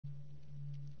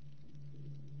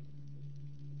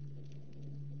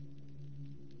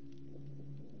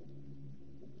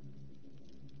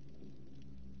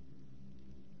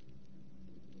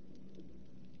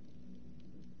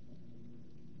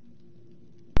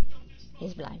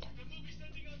He's blind.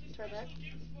 Try back.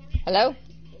 Hello?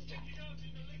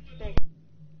 Thank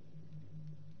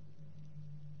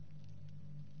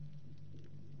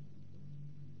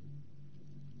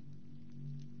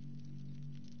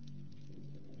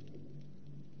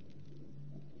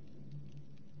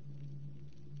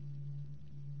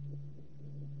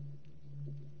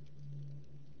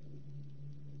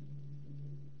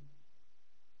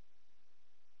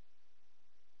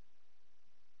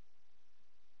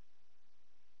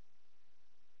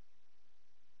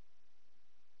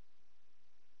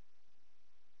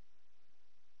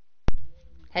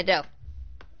Hello.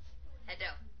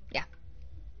 Yeah.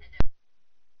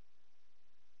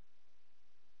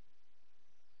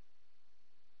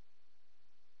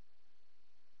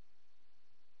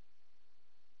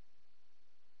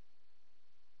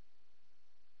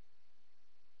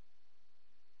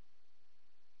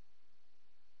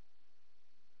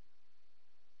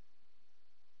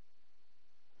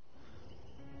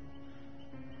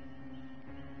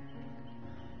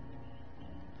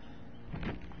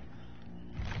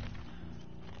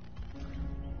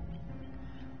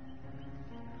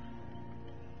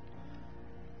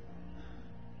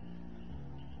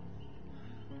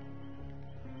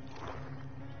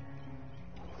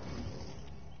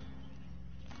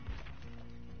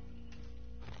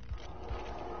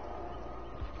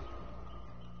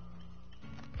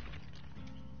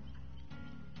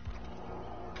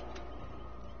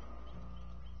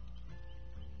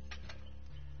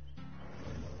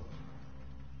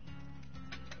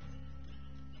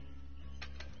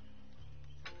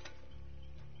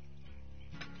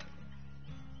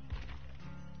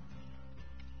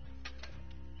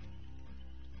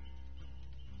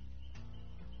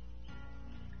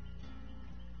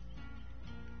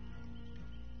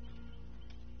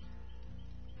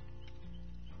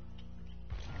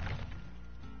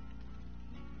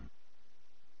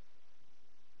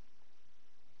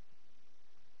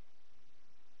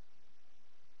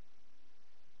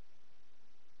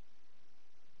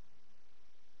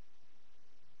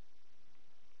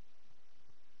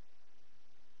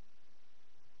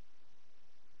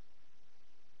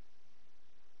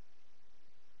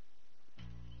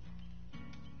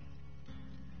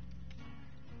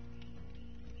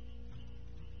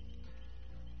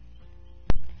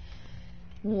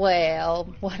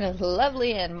 Well, what a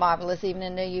lovely and marvelous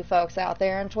evening to you folks out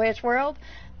there in Twitch world.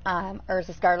 I'm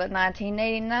Urza Scarlet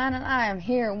 1989 and I am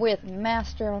here with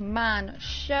Mastermind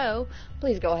Show.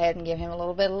 Please go ahead and give him a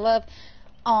little bit of love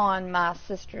on my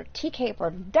sister T.K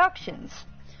Productions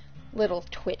little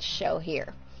Twitch show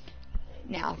here.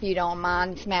 Now, if you don't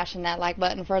mind smashing that like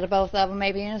button for the both of them,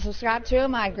 maybe and subscribe to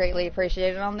them, I'd greatly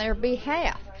appreciate it on their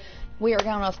behalf. We are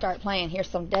going to start playing here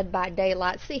some Dead by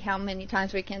Daylight, see how many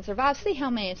times we can survive, see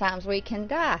how many times we can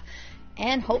die,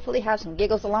 and hopefully have some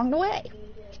giggles along the way.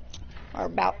 We're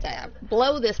about to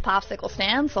blow this popsicle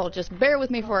stand, so just bear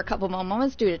with me for a couple more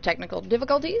moments due to technical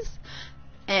difficulties,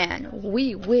 and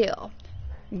we will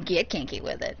get kinky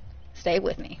with it. Stay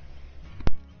with me.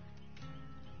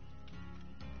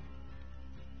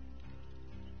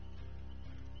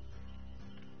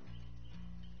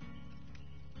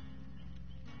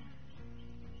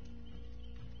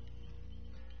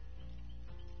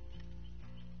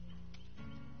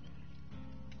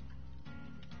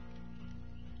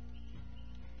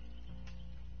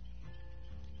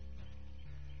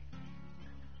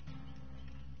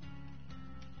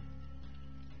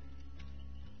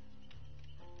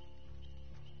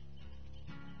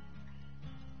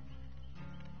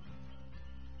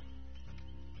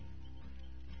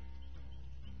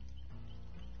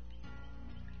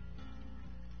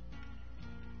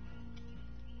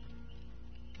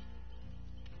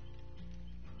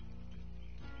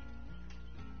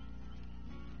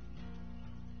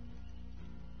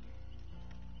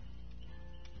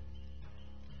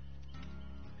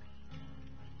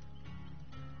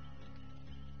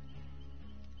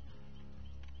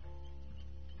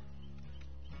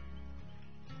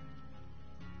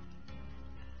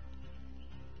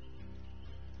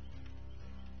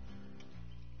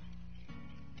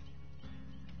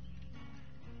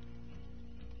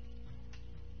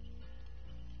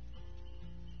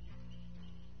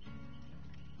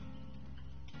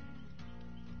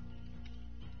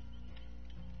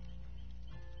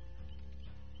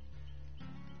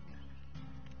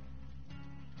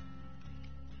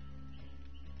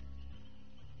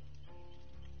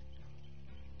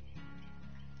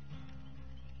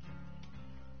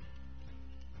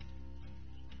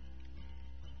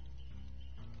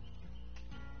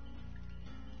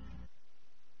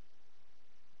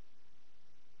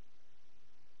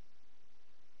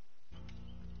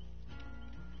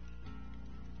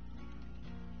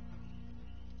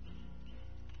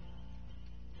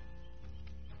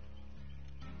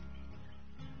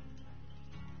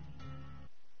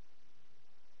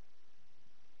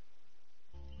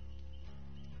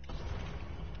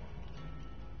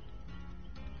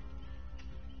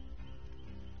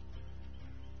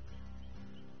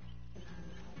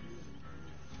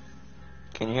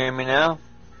 Can you hear me now?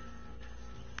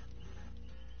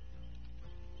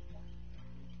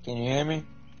 Can you hear me?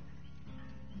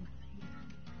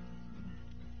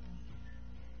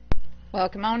 Well,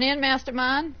 come on in,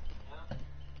 Mastermind.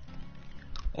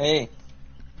 Hey.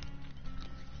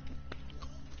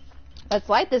 Let's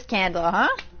light this candle, huh?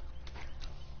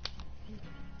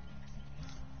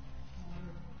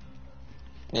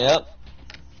 Yep.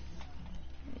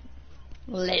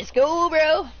 Let's go,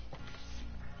 bro.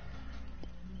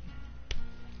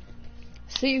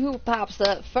 See who pops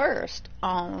up first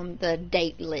on the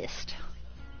date list.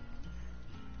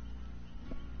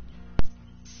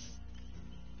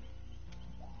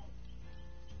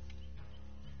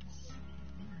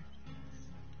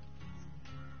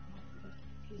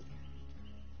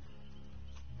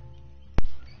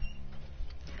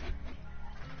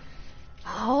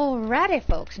 Alrighty,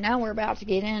 folks, now we're about to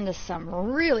get into some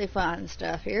really fun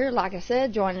stuff here. Like I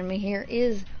said, joining me here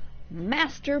is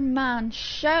Mastermind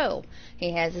Show.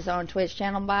 He has his own Twitch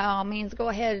channel. By all means, go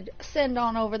ahead, send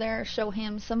on over there, show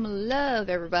him some love,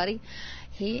 everybody.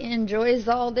 He enjoys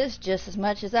all this just as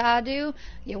much as I do.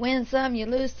 You win some, you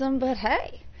lose some, but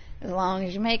hey, as long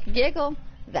as you make a giggle,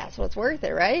 that's what's worth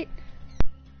it, right?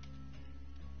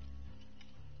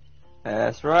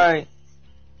 That's right.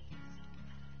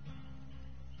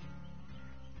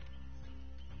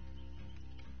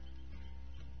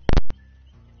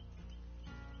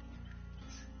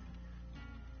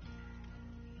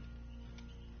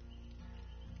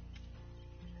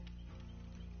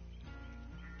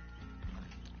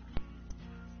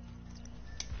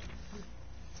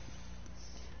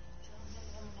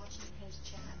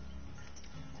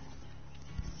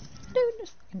 Dude,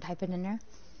 just type it in there.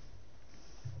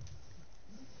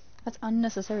 That's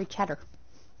unnecessary chatter.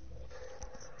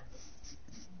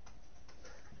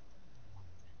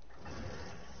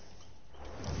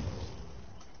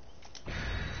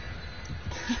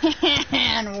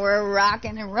 And we're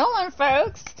rocking and rolling,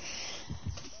 folks.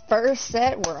 First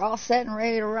set, we're all set and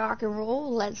ready to rock and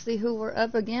roll. Let's see who we're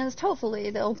up against.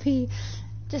 Hopefully they'll be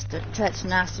just a touch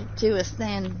nicer to us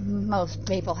than most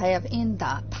people have in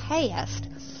the past.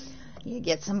 You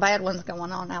get some bad ones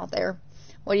going on out there.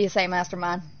 What do you say,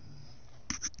 Mastermind?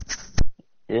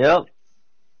 Yep.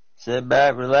 Sit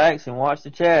back, relax, and watch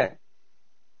the chat.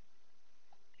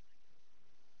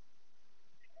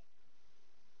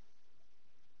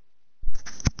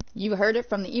 You heard it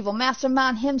from the evil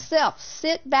mastermind himself.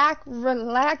 Sit back,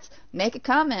 relax, make a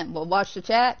comment. We'll watch the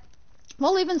chat.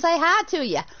 We'll even say hi to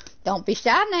you. Don't be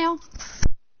shy now.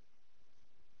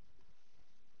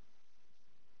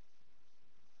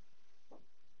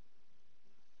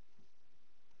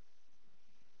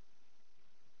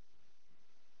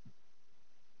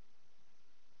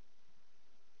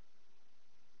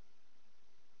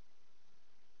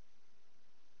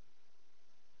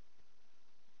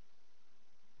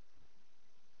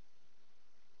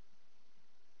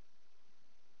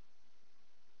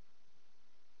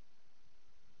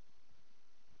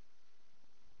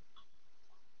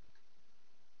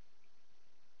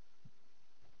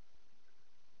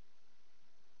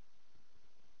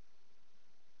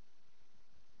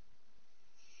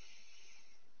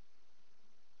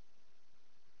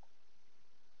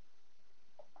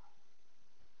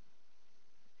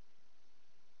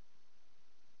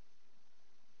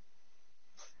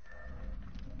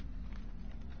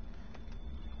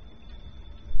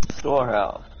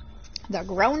 Storehouse. The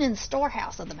Gronin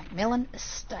Storehouse of the Macmillan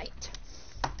Estate.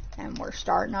 And we're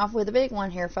starting off with a big one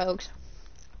here, folks.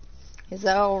 He's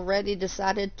already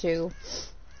decided to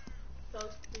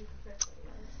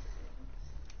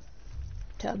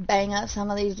bang up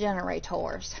some of these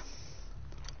generators.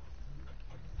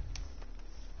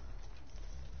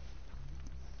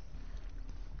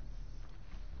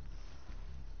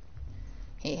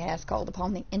 He has called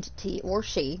upon the entity, or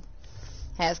she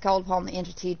has called upon the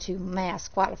entity to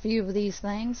mask quite a few of these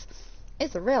things.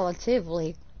 It's a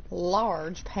relatively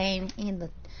large pain in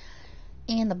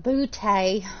the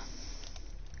booty,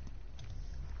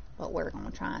 but we're going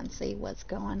to try and see what's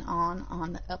going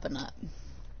on the up and up.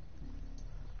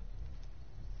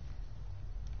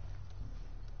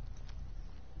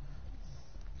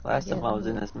 Last time I was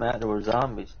in this map, there were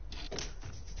zombies.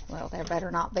 Well, there better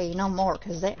not be no more,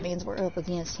 because that means we're up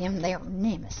against him, their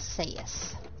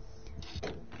nemesis.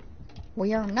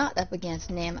 We are not up against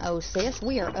Nemesis.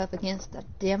 We are up against the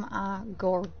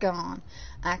Demogorgon.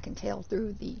 I can tell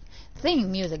through the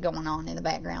theme music going on in the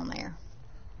background there.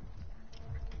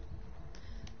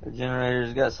 The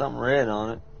generator's got something red on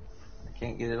it. I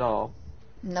can't get it off.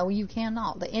 No, you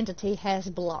cannot. The entity has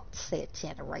blocked said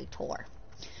generator.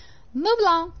 Move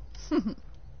along.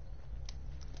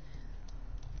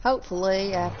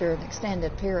 Hopefully, after an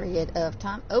extended period of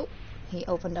time... Oh, he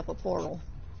opened up a portal.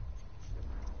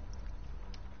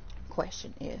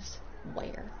 Question is,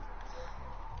 where?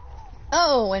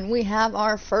 Oh, and we have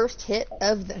our first hit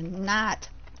of the night.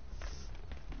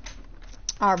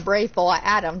 Our brave boy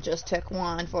Adam just took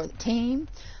one for the team.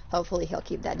 Hopefully he'll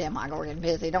keep that Demogorgon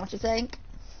busy, don't you think?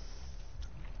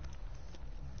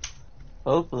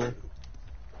 Hopefully.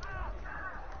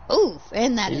 Oof,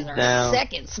 and that He's is our down.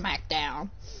 second smackdown.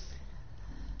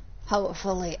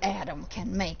 Hopefully Adam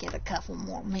can make it a couple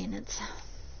more minutes.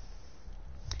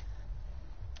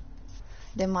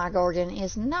 Demogorgon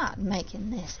is not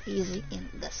making this easy in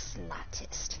the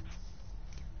slightest.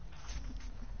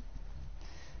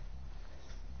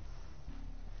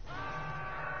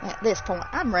 At this point,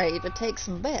 I'm ready to take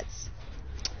some bets.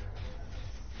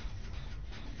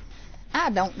 I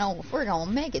don't know if we're going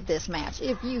to make it this match.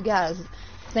 If you guys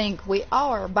think we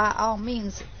are, by all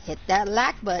means, hit that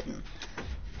like button.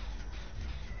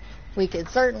 We could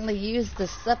certainly use the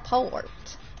support.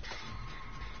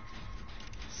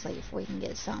 See if we can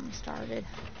get something started.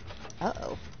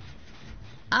 Uh-oh.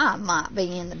 I might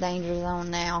be in the danger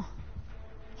zone now.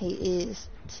 He is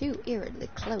too eerily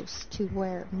close to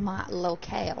where my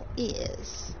locale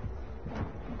is.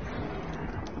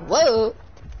 Whoa!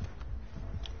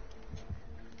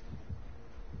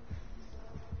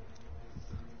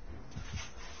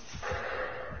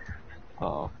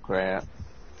 Oh, crap.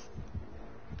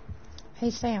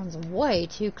 He sounds way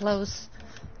too close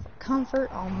for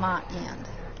comfort on my end.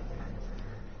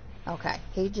 Okay,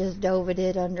 he just dove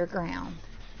it underground.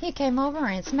 He came over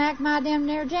and smacked my damn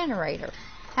near generator.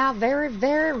 How very,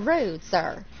 very rude,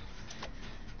 sir.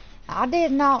 I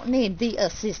did not need the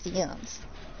assistance.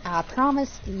 I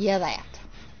promise you that.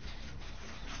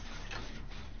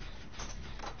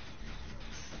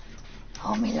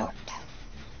 Oh, my lord.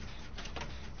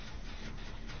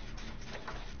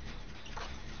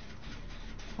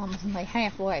 I'm only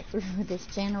halfway through this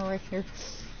generator.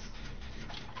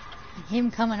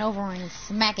 Him coming over and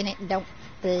smacking it don't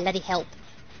bloody help.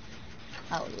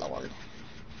 Oh, Lord.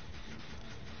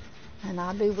 And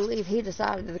I do believe he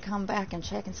decided to come back and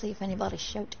check and see if anybody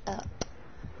showed up.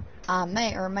 I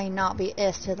may or may not be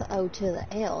S to the O to the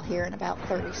L here in about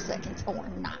 30 seconds or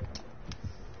not.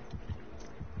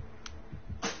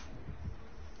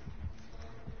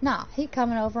 Nah, he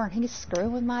coming over and he's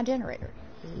screwing with my generator.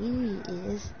 He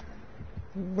is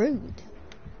rude.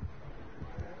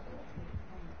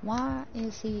 Why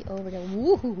is he over there?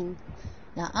 Woohoo!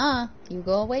 Nuh-uh. You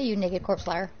go away, you naked corpse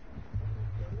liar.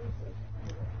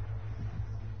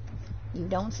 You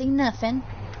don't see nothing.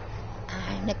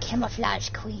 I'm the camouflage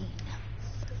queen.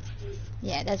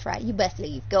 Yeah, that's right. You best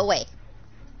leave. Go away.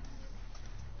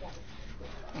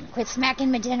 And quit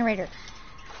smacking my generator.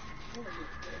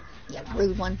 You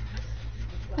rude one.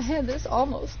 I had this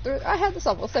almost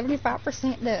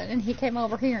 75% done, and he came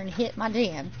over here and hit my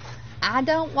gen. I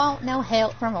don't want no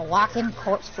help from a walking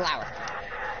corpse flower.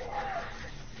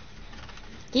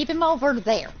 Keep him over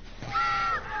there.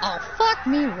 Oh, fuck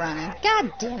me running.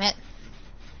 God damn it.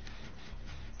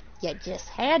 You just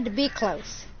had to be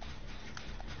close.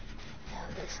 Oh,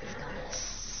 this is gonna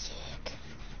sick.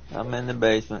 I'm in the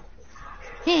basement.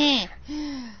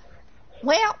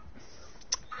 Well,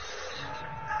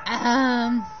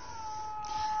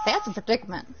 that's a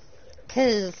predicament,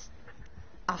 because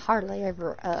I hardly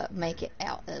ever make it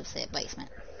out of said basement.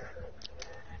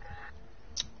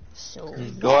 So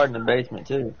He's guarding the basement,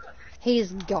 too.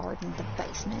 He's guarding the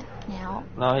basement. Now,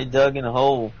 No, he dug in a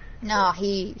hole. no,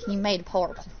 he made a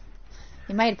portal.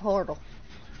 He made a portal.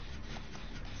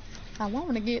 I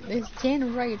want to get this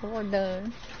generator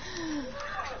done.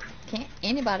 Can't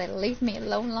anybody leave me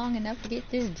alone long enough to get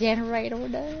this generator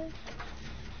done?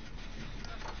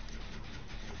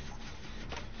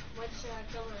 Which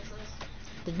killer is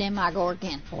this? The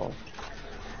Demogorgon. Oh.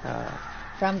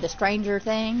 From the Stranger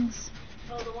Things.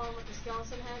 Oh, the one with the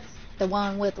skeleton heads? The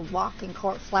one with the walking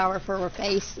corpse flower for her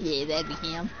face. Yeah, that'd be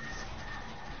him.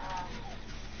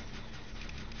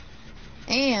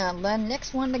 And the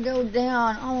next one to go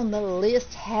down on the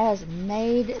list has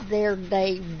made their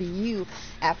debut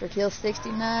after kill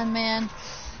 69, man.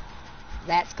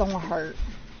 That's gonna hurt.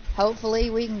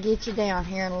 Hopefully we can get you down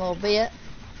here in a little bit.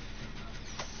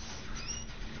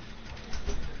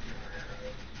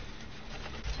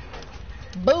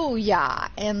 Booyah!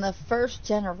 And the first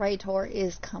generator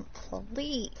is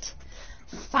complete.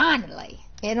 Finally!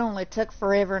 It only took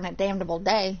forever and a damnable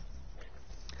day.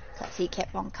 Because he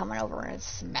kept on coming over and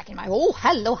smacking my... Oh,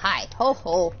 hello, hi. Ho,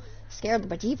 ho. Scared the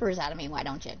bejeepers out of me, why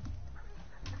don't you?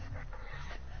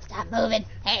 Stop moving.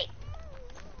 Hey.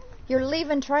 You're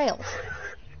leaving trails.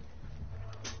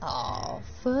 Oh,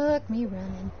 fuck me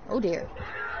running. Oh dear.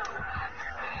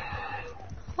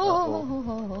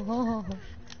 Oh,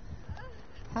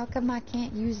 how come I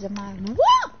can't use the mine?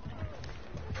 Whoa!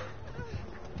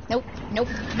 Nope, nope,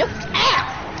 nope.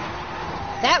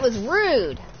 Ow! That was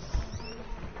rude.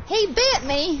 He bit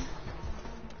me.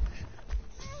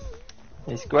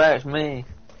 He scratched me.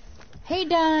 He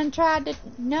done tried to...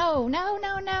 No.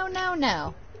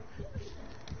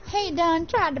 He done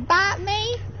tried to bite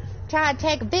me. Tried to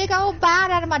take a big old bite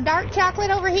out of my dark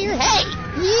chocolate over here. Hey!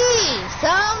 You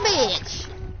some bitch!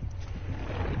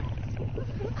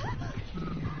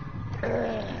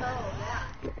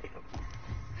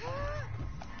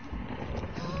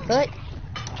 But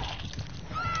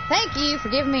thank you for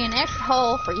giving me an extra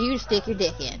hole for you to stick your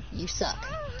dick in. You suck.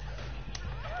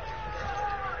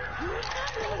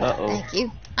 Uh-oh. Thank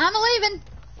you. I'm leaving.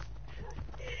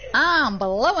 I'm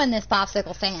blowing this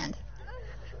popsicle stand.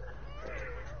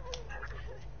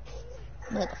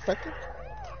 Motherfucker.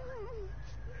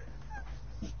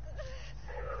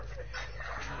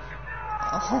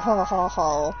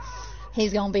 Oh,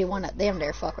 he's gonna be one of them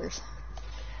there fuckers.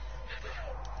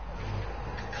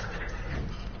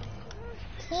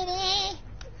 Kitty.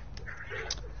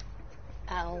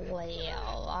 Oh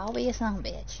well, I'll be a son of a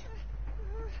bitch.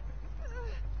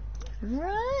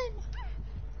 Run.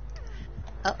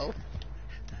 Uh-oh.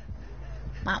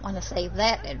 Might want to save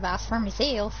that advice for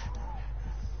myself.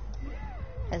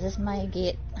 Because this may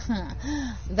get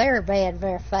very bad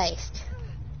very fast.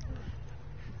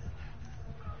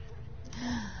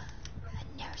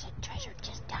 There's a treasure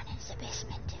just down in the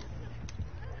basement.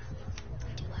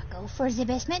 Do I go for the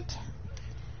basement?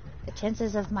 The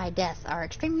chances of my death are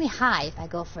extremely high if I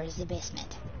go for the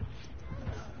basement.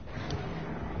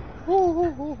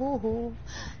 Ooh,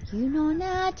 you know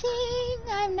nothing,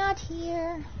 I'm not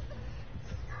here.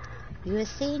 You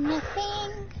say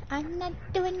nothing, I'm not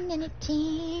doing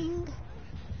anything.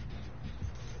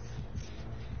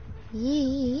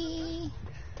 Yeah.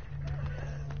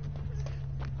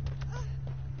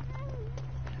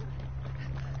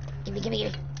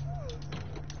 Gimme.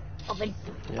 Open.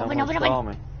 Yeah, Open.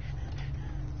 Me.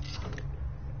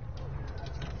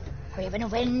 Hurry up and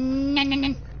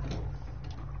open.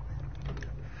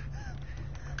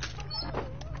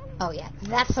 Oh yeah,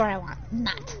 that's what I want.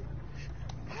 Not.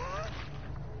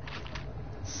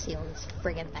 Seal this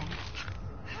friggin' thing.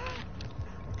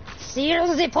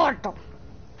 Seal the portal.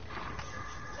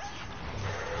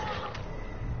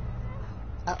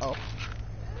 Uh-oh.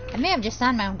 I may have just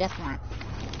signed my own death warrant.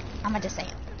 I'm gonna just say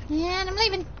it. And I'm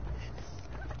leaving.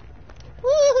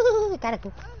 Woo! Gotta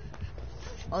go.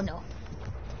 Oh no.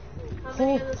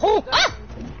 Ah!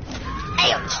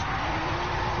 Ouch!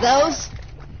 Those?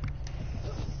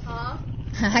 Huh?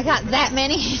 I got that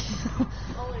many.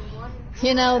 Only one?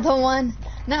 You know, the one.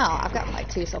 No, I've got like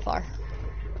 2 so far.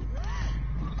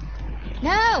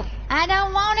 No! I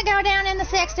don't want to go down in the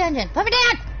sex dungeon. Put me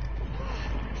down!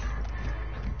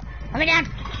 Put me down!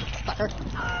 Fucker.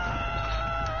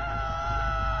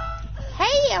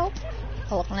 Hey-o!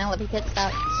 Pull up an LB pit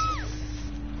stop.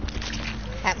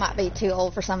 That might be too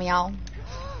old for some of y'all.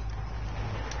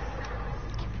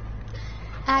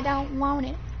 I don't want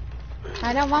it.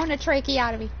 I don't want a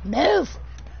tracheotomy. Move!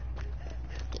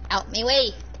 Get out me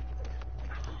way.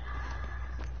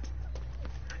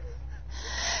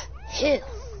 Ew.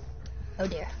 Oh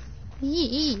dear.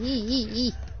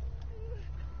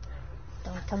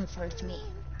 Don't come towards me.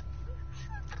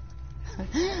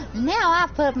 Now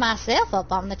I've put myself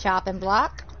up on the chopping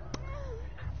block.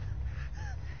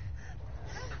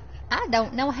 I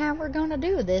don't know how we're gonna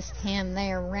do this him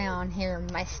there around here,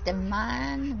 master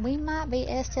mine. We might be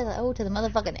S to the O to the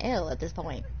motherfucking L at this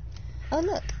point. Oh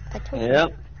look, I told you.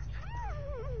 Yep.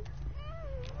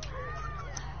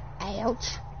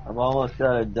 Ouch. I've almost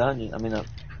got a dungeon. I mean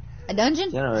A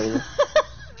dungeon? generator.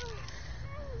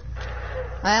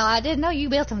 Well, I didn't know you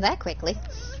built them that quickly.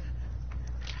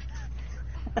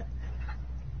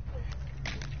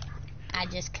 I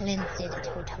just cleansed it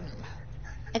totem.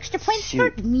 Extra points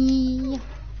Shoot. for me.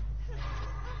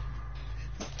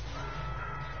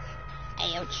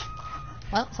 Ouch.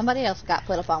 Well, somebody else got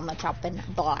put up on the chopping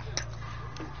block.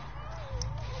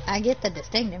 I get the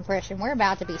distinct impression we're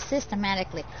about to be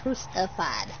systematically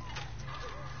crucified.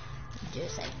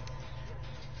 Just saying.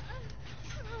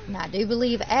 And I do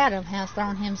believe Adam has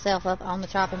thrown himself up on the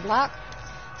chopping block,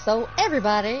 so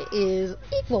everybody is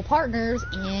equal partners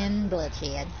in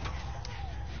bloodshed.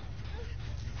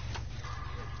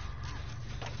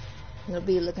 It'll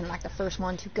be looking like the first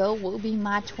one to go will be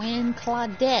my twin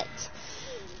Claudette.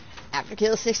 After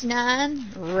kill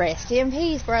 69, rest in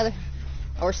peace, brother.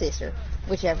 Or sister.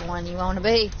 Whichever one you want to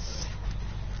be.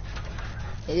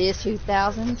 It is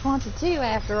 2022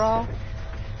 after all.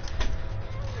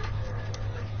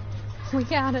 We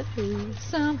gotta do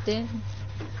something,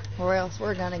 or else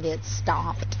we're gonna get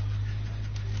stomped.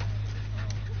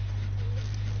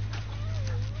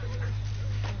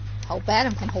 Hope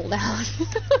Adam can hold out.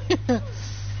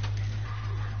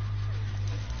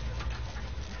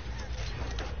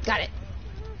 Got it.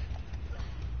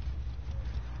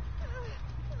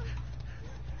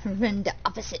 Run the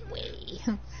opposite way.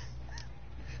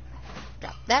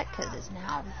 Drop that because it's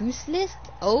now useless.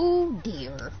 Oh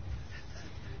dear.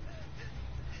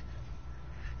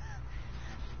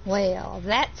 Well,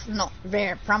 that's not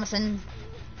very promising.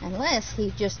 Unless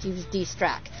he just used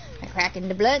D-Strike. A crack in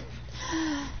the blood.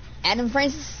 Adam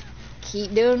Francis,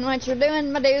 keep doing what you're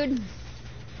doing, my dude.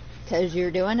 Because you're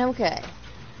doing okay.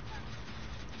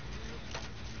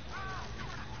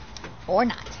 Or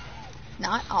not.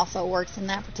 Not also works in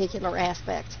that particular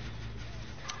aspect.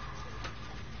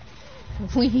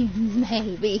 We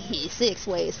may be 6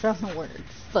 ways from the word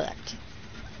fucked.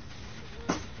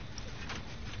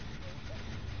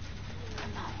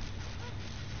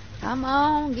 Come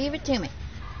on, give it to me.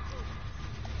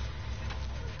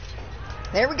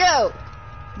 There we go.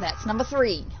 That's number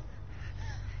 3.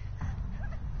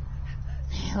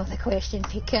 Now the question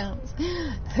becomes,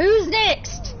 who's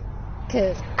next?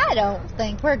 Because I don't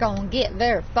think we're going to get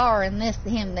very far in this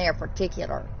him there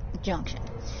particular junction.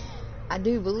 I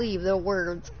do believe the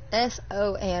words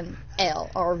S-O and L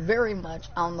are very much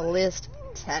on the list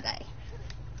today.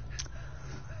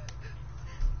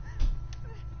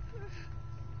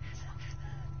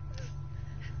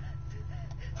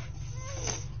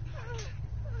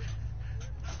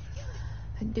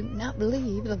 I do not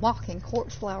believe the walking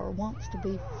corpse flower wants to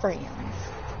be friends.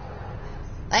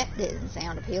 That didn't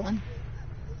sound appealing.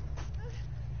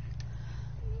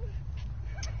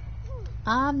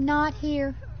 I'm not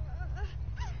here.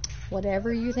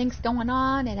 Whatever you think's going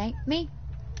on, it ain't me.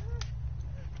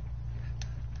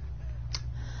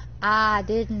 I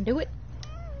didn't do it.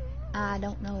 I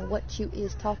don't know what you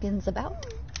is talking's about.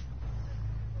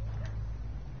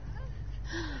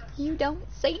 You don't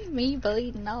see me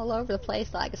bleeding all over the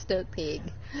place like a stuck pig.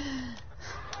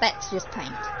 That's just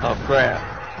paint. Oh, crap.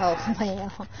 Oh,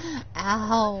 well.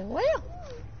 Oh, well.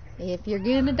 If you're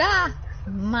gonna die,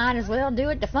 might as well do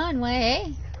it the fun way,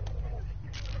 eh?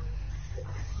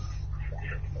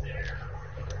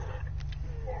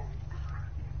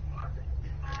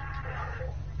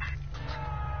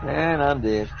 And I'm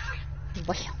dead.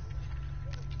 Well,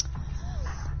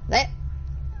 that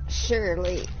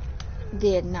surely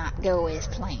did not go as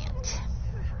planned.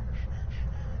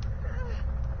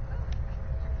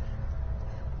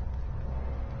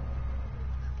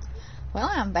 Well,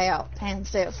 I'm about 10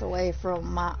 steps away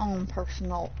from my own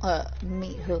personal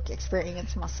meat hook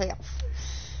experience myself.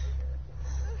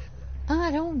 I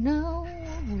don't know.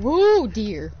 Oh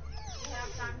dear. You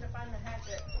have time to find the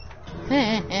hatchet.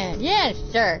 Yes,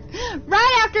 sir.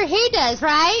 Right after he does,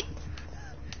 right?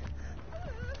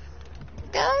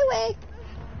 Go away.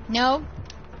 No.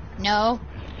 No.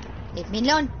 Leave me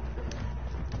alone.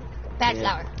 Bad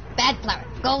flower. Bad flower.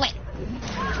 Go away.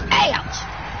 Ouch.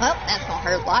 Well, that's gonna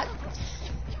hurt a lot.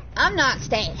 I'm not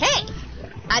staying. Hey!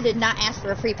 I did not ask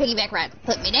for a free piggyback ride.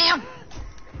 Put me down.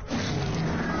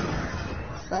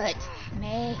 Put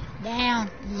me down,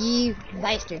 you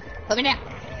bastard. Put me down.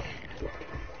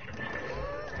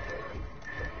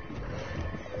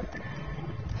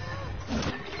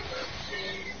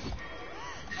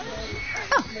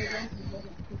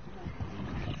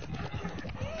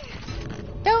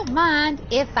 Don't mind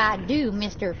if I do,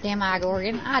 Mr.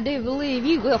 Demogorgon. I do believe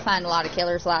you will find a lot of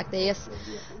killers like this.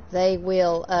 They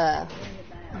will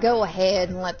go ahead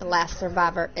and let the last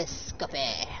survivor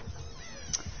escape.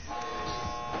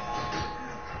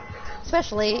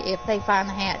 Especially if they find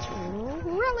the hatch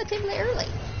relatively early.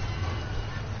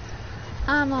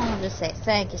 I'm going to just say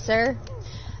thank you, sir.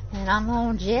 And I'm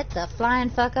going to jet the flying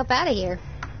fuck up out of here.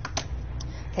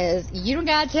 Because you don't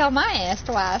got to tell my ass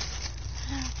twice.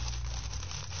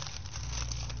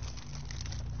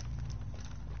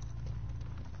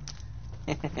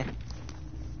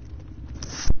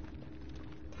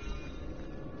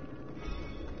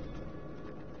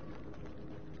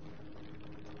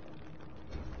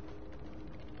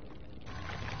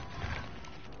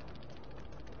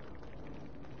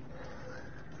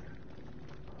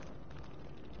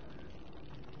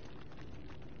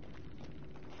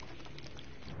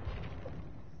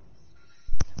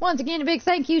 Once again, a big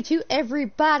thank you to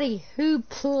everybody who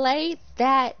played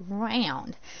that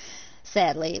round.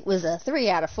 Sadly, it was a 3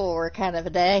 out of 4 kind of a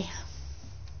day.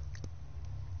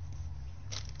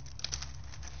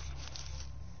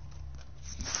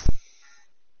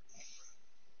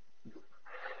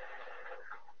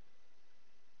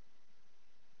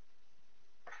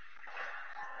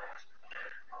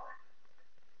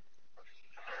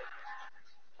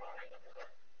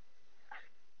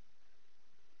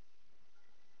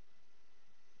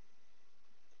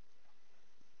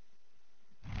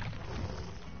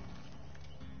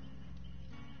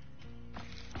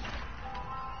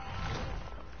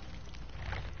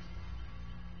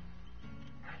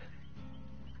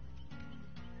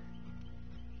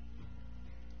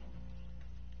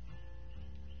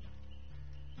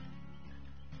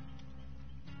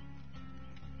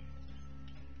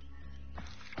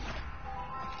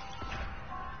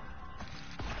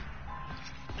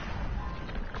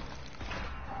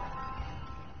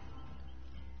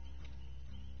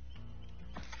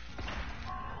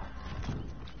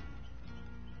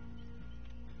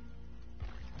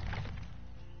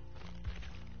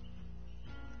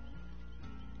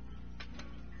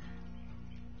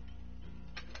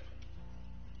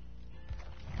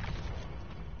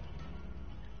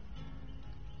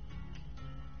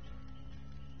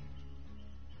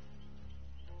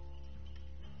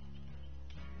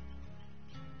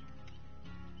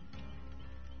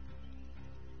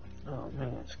 Oh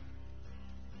man.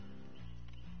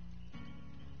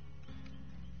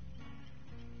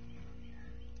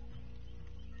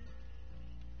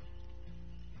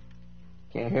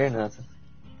 Can't hear nothing.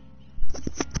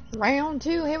 Round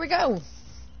 2, here we go.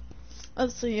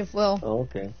 Let's see if we'll Oh,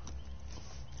 okay.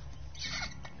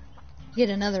 get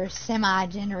another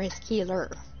semi-generous killer.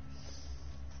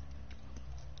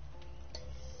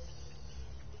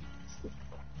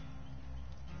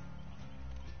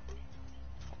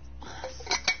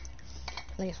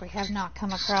 At least we have not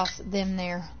come across them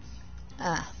there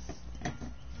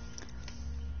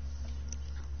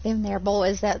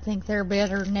boys that think they're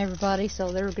better than everybody,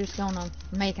 so they're just gonna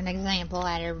make an example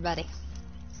out of everybody.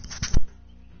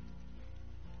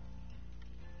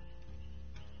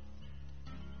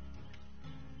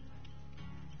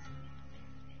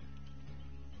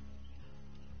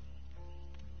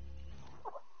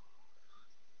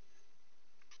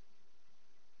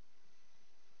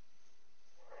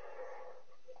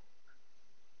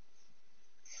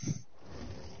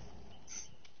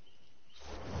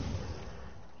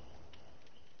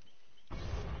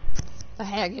 The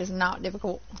hag is not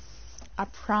difficult. I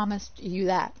promised you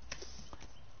that.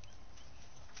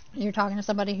 You're talking to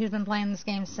somebody who's been playing this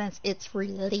game since its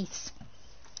release.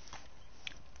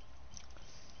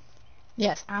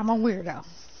 Yes, I'm a weirdo.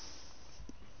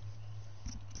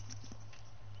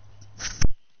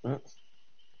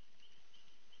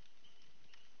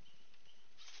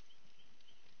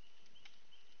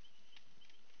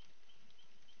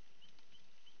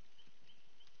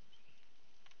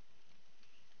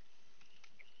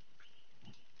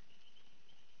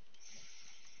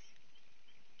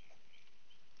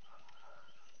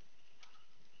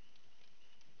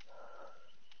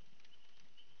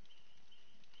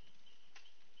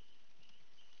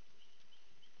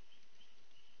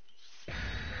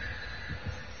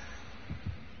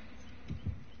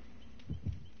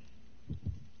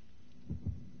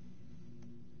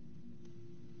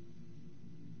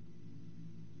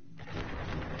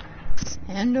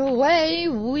 And away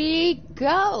we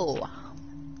go.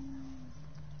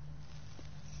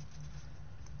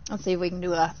 Let's see if we can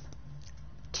do a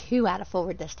 2 out of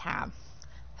 4 this time.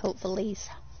 Hopefully.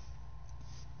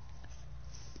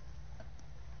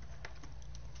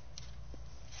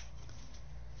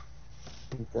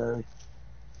 Okay.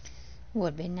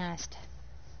 Would be nice.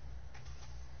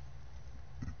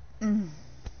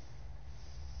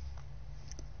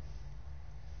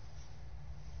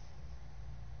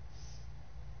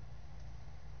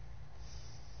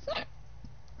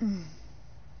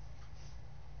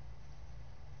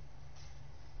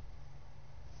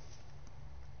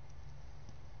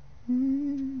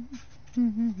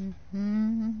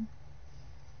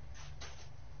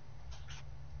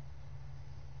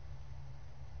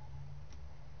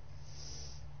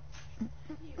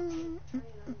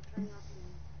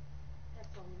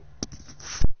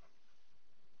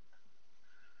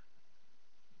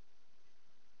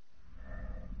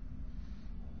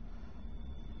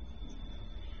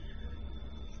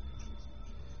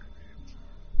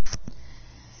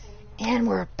 And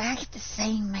we're back at the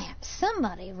same map.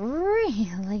 Somebody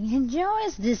really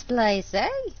enjoys this place, eh?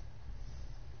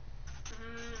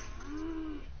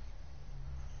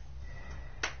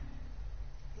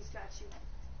 He's got you.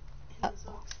 In his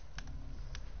arms.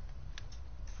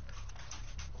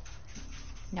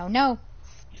 No, no.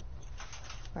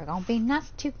 We're gonna be nice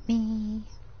to me.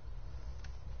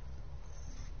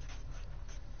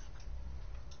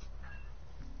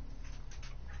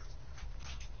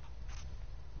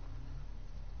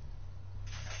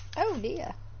 Oh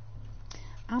dear.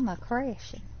 I'm a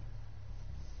crashing.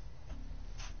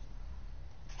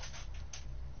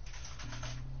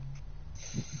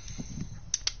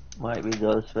 Might be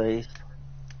Ghostface.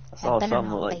 I saw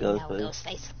something like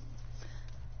Ghostface.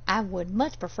 I would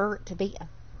much prefer it to be a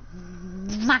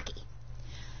Mikey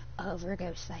over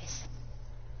Ghostface.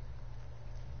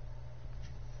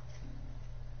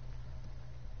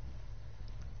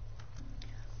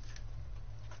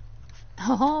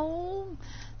 Oh,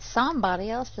 somebody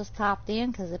else just popped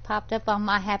in because it popped up on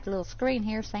my happy little screen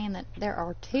here saying that there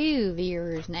are 2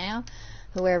 viewers now.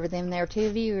 Whoever them there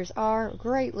 2 viewers are,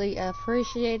 greatly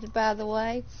appreciated, by the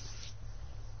way.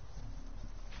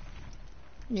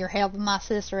 You're helping my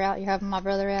sister out, you're helping my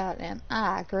brother out, and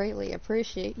I greatly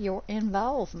appreciate your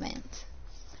involvement.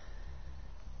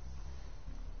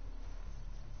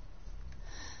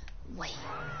 Wait.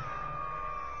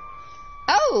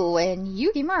 Oh, and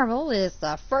Yuki Marvel is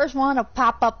the first one to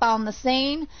pop up on the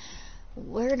scene.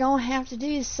 We're gonna have to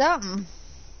do something,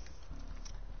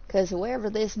 because whoever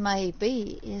this may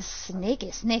be is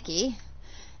sneaky,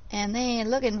 and they ain't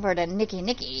looking for the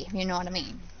Nicky, if you know what I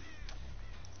mean.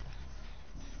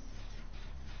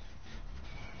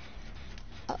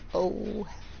 Uh-oh.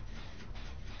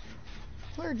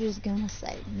 We're just gonna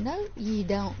say, no, you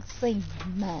don't see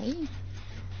me.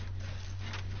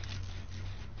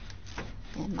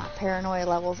 And my paranoia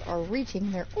levels are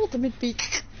reaching their ultimate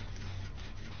peak.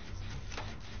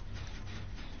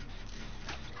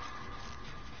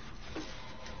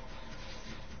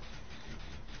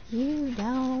 You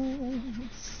don't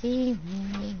see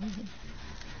me.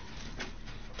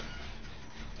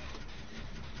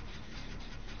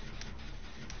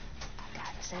 I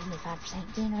got a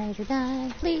 75% generator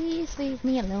done. Please leave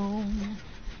me alone.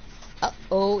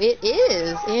 Uh-oh, it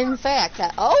is, in fact.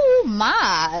 Oh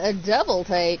my, a double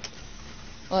take.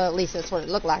 Well, at least that's what it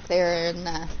looked like there in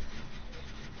the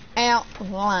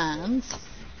outlines.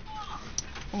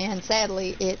 And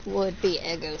sadly, it would be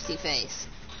a ghosty face.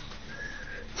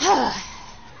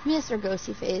 Mr.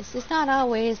 Ghosty Face is not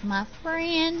always my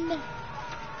friend.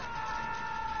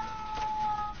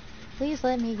 Please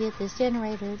let me get this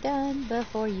generator done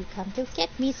before you come to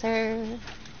get me, sir.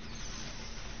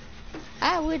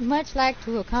 I would much like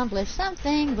to accomplish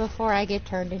something before I get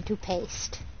turned into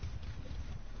paste.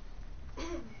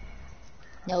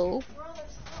 No.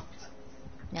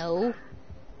 No.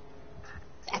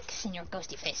 Back, Senor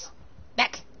Ghosty Face.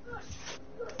 Back.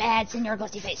 Bad, Senor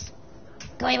Ghosty Face.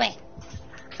 Go away.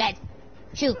 Bad.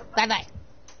 Shoo. Bye-bye. Why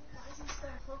is this guy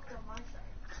hooked on my side?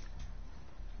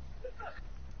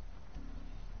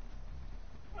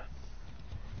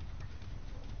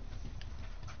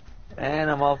 And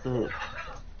I'm off the hook.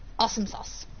 Awesome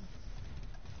sauce.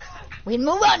 We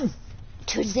move on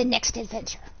to the next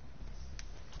adventure.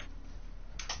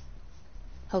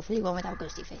 Hopefully one without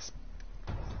Ghosty Face.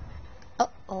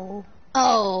 Uh-oh.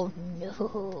 Oh,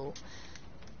 no.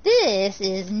 This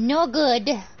is no good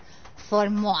for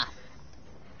moi.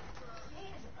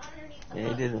 Yeah,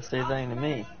 he didn't say anything to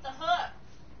me. The hook.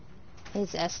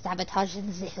 It's sabotaging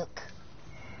the hook.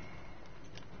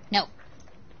 No.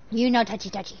 You no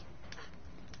touchy-touchy.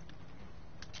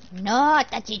 No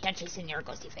touchy-touchy, Senor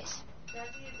Ghosty Face. That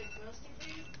is a ghosty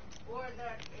face? Or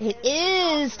that It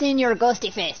is Senor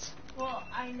Ghosty Face. Well,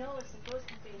 I know it's a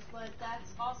ghosty face, but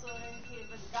that's also an indicator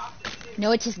for the doctor, too.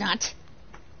 No, it is not.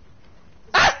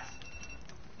 The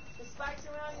spikes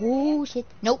around your Oh, shit.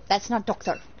 Nope, that's not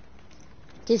doctor.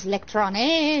 It is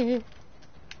electronic.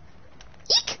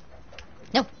 Eek!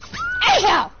 No.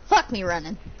 Anyhow! Fuck me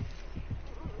running.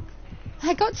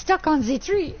 I got stuck on the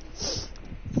tree.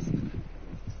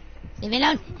 Leave me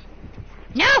alone.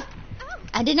 No!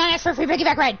 I did not ask for a free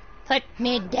piggyback ride. Put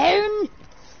me down.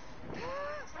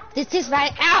 This is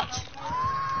right out.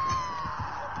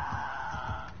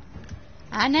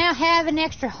 I now have an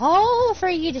extra hole for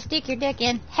you to stick your dick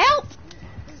in. Help!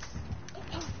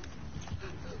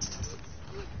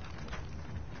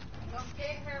 Don't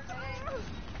get her, babe.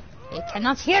 It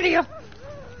cannot hear you.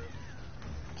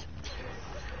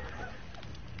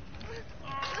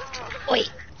 Oi,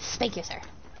 spank you, sir.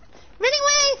 Running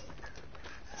away!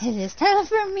 It is time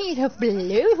for me to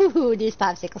blow this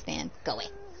popsicle stand. Go away.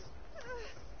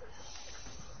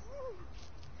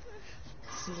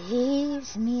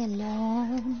 Leaves me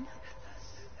alone.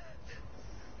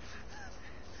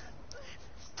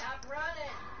 Stop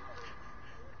running.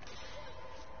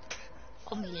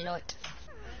 Oh, me lord.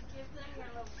 Give them your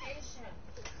location.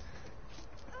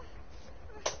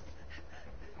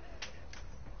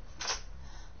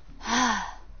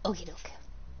 Okie doke.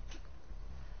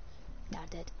 Now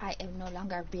that I am no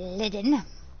longer bleeding,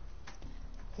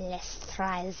 let's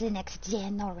try the next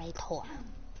generator.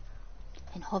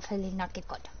 And hopefully not get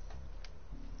caught.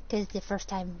 Because the first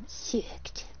time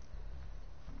sucked.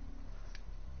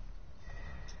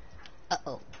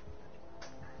 Uh-oh.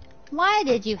 Why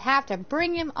did you have to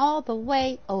bring him all the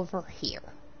way over here?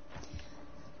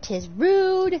 'Tis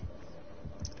rude.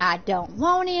 I don't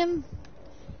want him.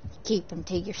 Keep him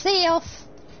to yourself.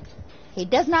 He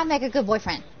does not make a good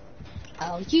boyfriend.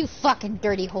 Oh, you fucking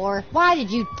dirty whore. Why did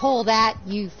you pull that,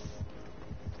 You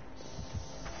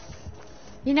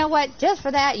know what? Just for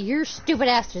that, your stupid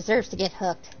ass deserves to get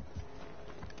hooked.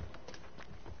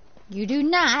 You do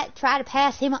not try to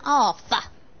pass him off.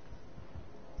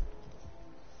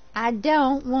 I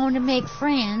don't want to make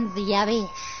friends, Yabish.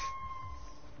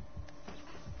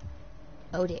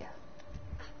 Oh dear.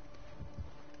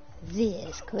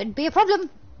 This could be a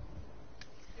problem.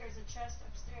 There's a chest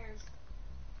upstairs.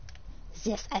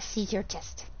 Yes, I see your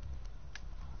chest.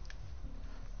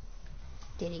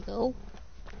 Did he go?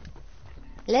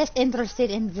 Less interested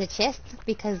in the chest,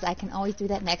 because I can always do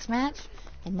that next match,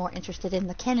 and more interested in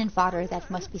the cannon fodder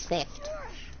that must be saved.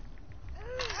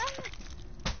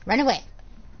 Run away.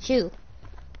 Shoo.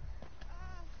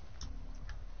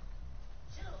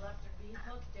 Should have left her be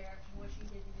hooked there after what she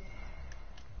did to you.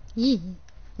 Yee.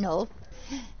 No.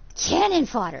 Cannon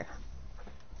fodder.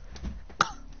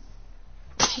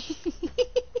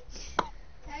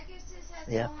 Pegasus has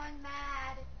Yeah. gone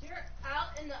mad. You're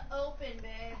out in the open,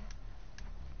 babe.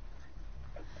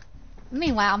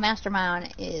 Meanwhile,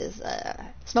 Mastermind is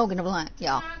smoking a blunt,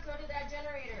 y'all. Come on, go to that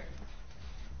generator.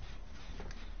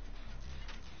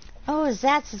 Oh,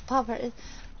 that's his popper.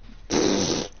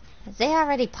 They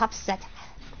already pops that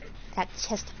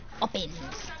chest open. Tell me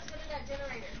not to go to that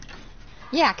generator.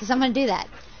 Yeah, because I'm going to do that.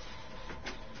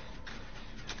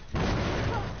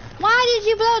 Why did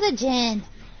you blow the gen?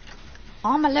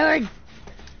 Oh, my lord.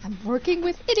 I'm working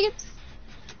with idiots.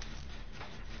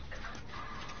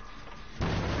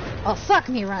 Oh, fuck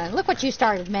me running. Look what you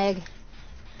started, Meg.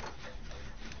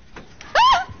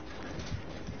 Ah!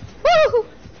 Woo!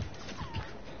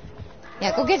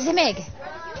 Yeah, go get the Meg. Are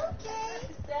you okay?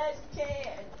 That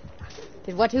can.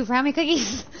 Did what do for how many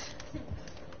cookies?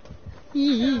 I'm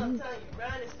telling you,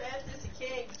 run as fast as you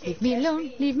can. You can't Leave me catch alone.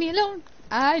 me. Leave me alone.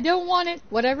 I don't want it.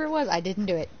 Whatever it was, I didn't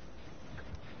do it.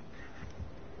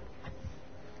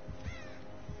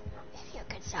 If you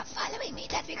could stop following me,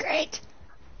 that'd be great.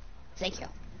 Thank you.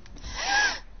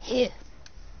 Here.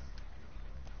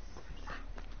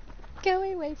 Go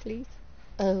away, please.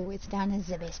 Oh, it's down in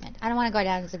the basement. I don't want to go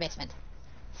down in the basement.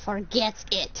 Forget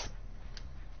it.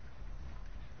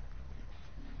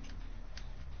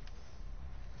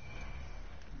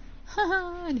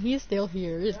 Haha, and he's still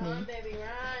here, isn't Run, he? baby,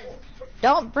 run.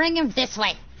 Don't bring him this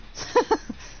way.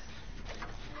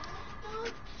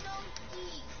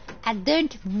 I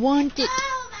don't want it.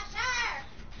 Oh, my tire.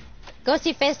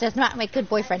 Ghosty Face does not make good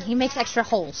boyfriend. He makes extra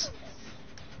holes.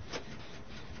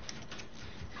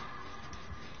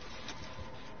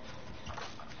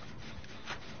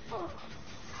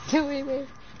 Go away.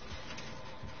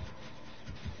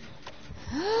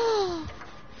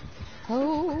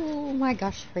 Oh my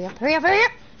gosh. Hurry up, hurry up, hurry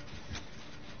up.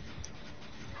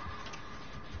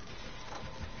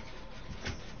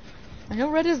 I know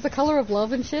red is the color of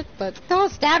love and shit, but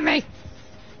don't stab me.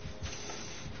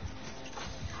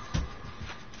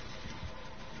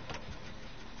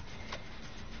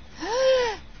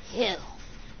 Ew.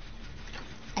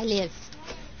 I live.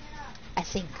 I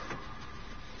think.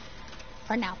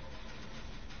 For now.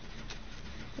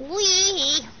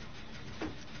 Wee.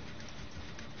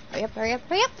 Hurry up, hurry up,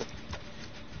 hurry up.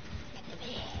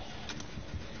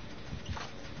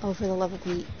 Oh, for the love of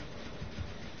Pete.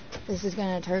 This is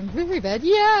gonna turn very bad.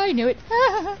 Yeah, I knew it.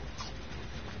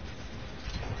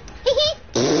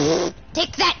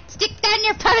 Take that! Stick that in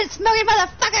your puppet, smoking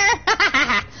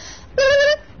motherfucker!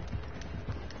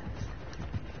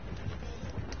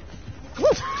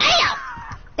 Ow!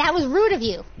 That was rude of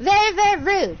you. Very, very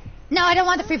rude. No, I don't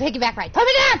want the free piggyback ride. Put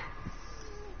me down!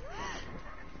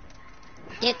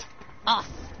 Get off.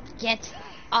 Get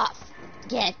off.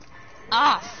 Get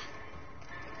off.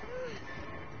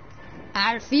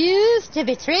 I refuse to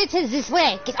be treated this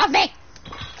way. Get off me!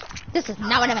 This is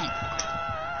not what I meant.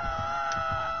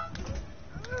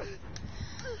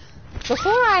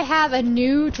 Before I have a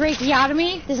new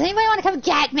tracheotomy, does anybody want to come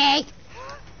get me?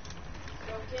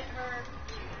 Go get her.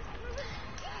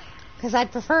 Because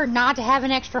I'd prefer not to have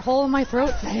an extra hole in my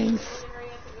throat. Thanks. Hurry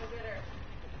up and go get her.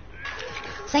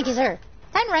 Thank you, sir.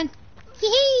 Time to run.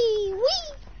 Hee-hee!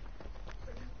 Wee!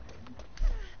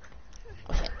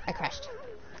 Oh shit, I crashed.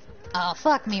 Oh,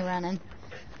 fuck me running.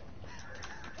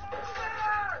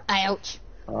 Ouch.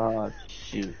 Oh,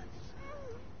 shoot.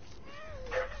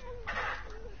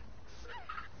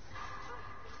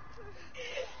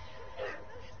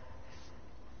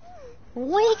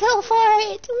 Wiggle for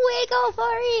it! Wiggle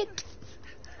for it!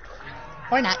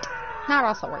 Or not. Not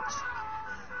also works.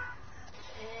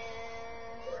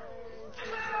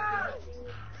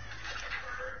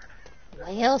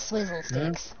 Well, swizzle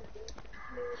sticks.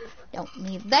 Don't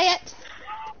need that.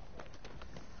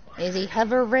 Is he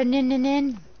hovering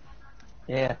in?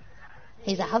 Yeah.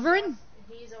 He's a hovering?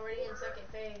 He's already in second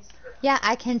phase. Yeah,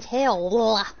 I can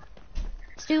tell.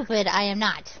 Stupid, I am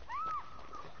not.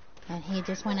 And he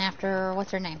just went after,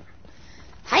 what's her name?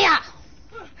 Hiya!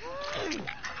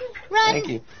 Run! Thank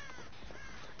you.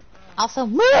 Also,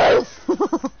 move!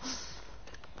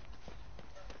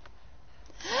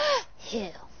 Ew.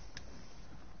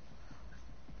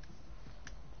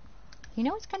 You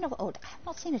know, it's kind of old. I have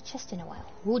not seen a chest in a while.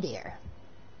 Oh dear.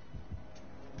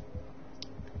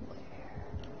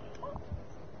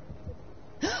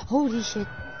 Where? Holy shit.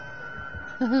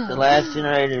 The last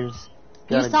generator's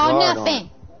got You a saw guard on nothing.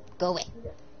 it. Go away.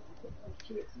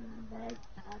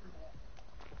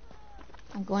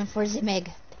 I'm going for Zimig.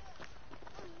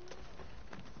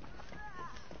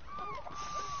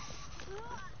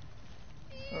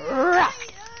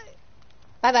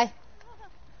 Bye-bye.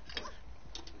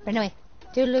 Run away.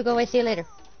 Toodaloo, go away. See you later.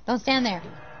 Don't stand there.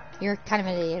 You're kind of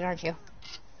an idiot, aren't you?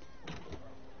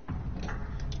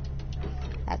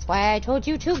 That's why I told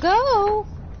you to go.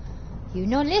 You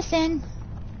no listen.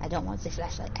 I don't want this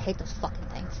flashlight. I hate those fucking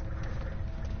things.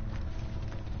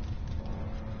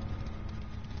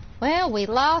 Well, we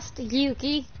lost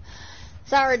Yuki.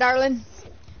 Sorry, darling.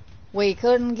 We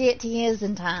couldn't get to his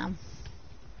in time.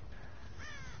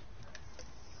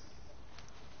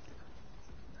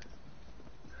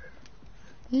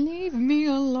 Leave me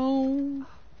alone.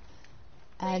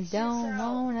 I don't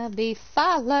wanna be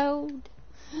followed.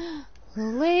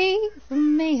 Leave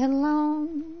me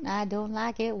alone. I don't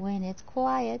like it when it's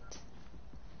quiet.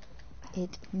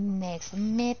 It makes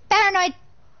me paranoid.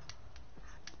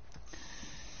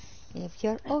 If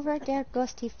you're over there,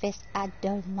 ghosty face, I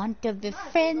don't want to be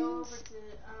friends.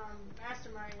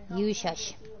 You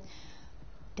shush.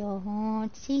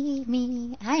 Don't see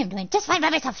me. I am doing just fine by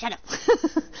myself. Shut up.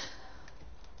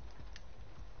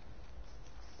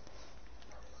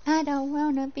 I don't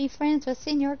want to be friends with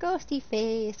Senor Ghosty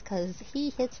Face, 'cause he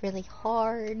hits really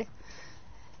hard.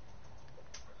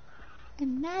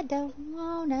 And I don't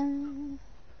wanna.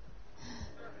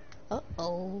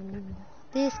 Uh-oh.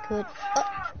 This could...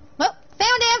 Oh,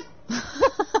 found him!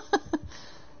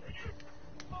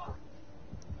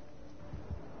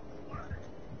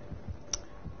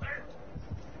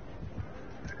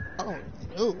 Oh,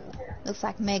 ooh. Looks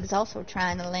like Meg's also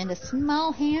trying to lend a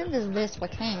small hand as best we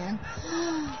can.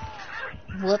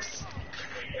 Whoops.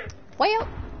 Well,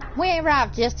 we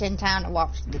arrived just in time to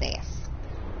watch this.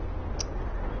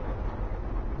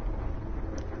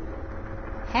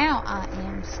 How I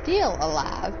am still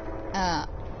alive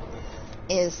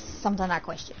is something I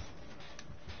question.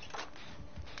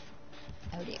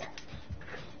 Oh dear.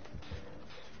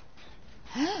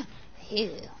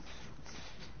 Ew.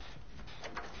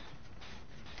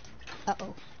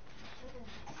 Uh-oh.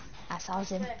 I saw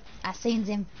him. I seen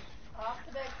him. Off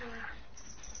the bed, please.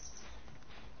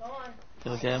 Go on.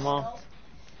 You okay, Mom?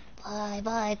 Bye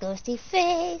bye, ghosty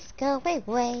face, go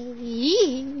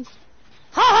away.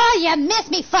 Ha ha, you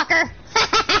missed me, fucker.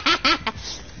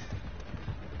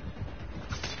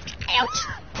 Ouch.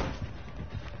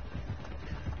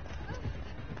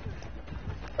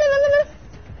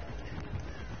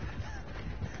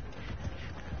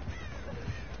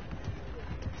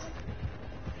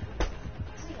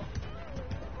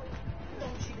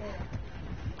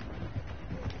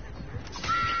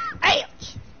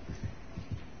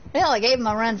 Well, I gave him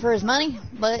a run for his money,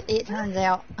 but it turns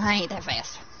out I ain't that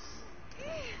fast.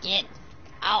 Get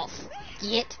off.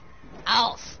 Get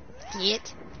off.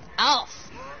 Get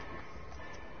off.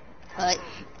 Put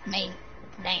me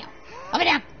down. Put me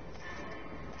down.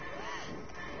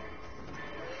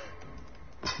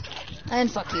 And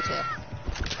fuck you too.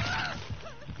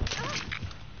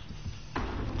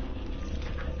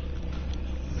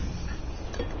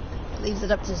 Leaves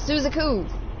it up to Suzaku,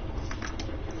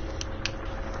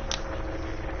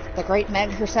 the great Meg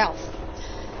herself.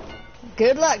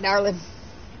 Good luck, darling.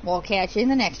 We'll catch you in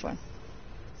the next one.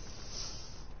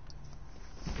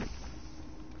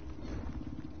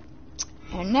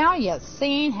 And now you've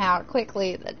seen how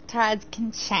quickly the tides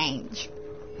can change.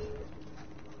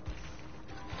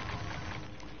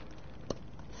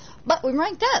 But we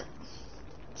ranked up.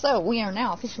 So we are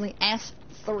now officially Ass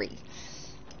 3.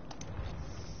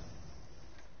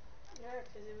 Yeah,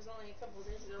 because it was only a couple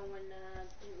days ago when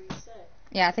it reset.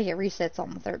 Yeah, I think it resets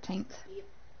on the 13th. Yep,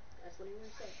 that's what it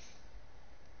reset.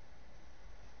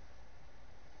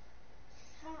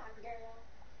 Come on, girl.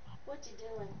 What you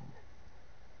doing?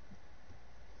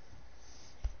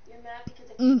 You're mad because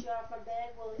I kicked you off my bed?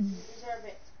 Well, you deserve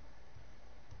it.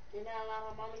 You're not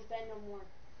allowed on mommy's bed no more.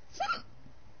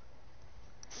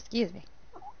 Excuse me.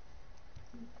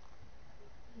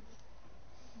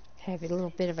 Have a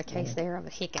little bit of a case there of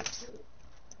the hiccups.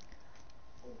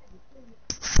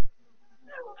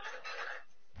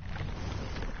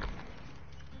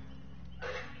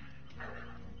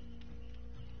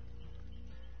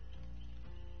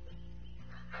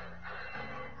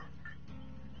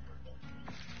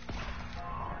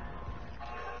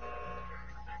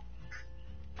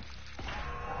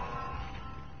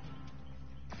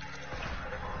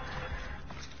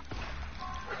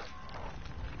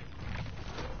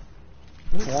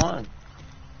 You won.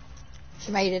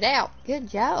 She made it out. Good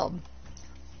job.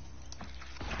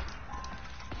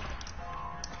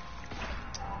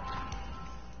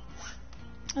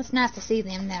 It's nice to see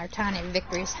them, their tiny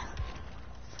victories.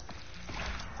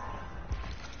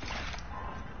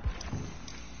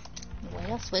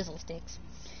 Well, swizzle sticks.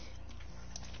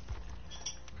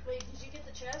 Wait, did you get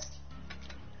the chest?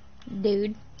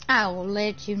 Dude, I will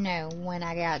let you know when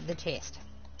I got the chest.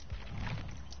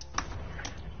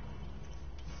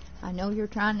 I know you're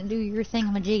trying to do your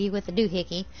thingamajiggy with the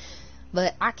doohickey,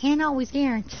 but I can't always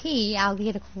guarantee I'll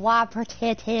get a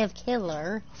cooperative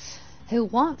killer who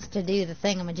wants to do the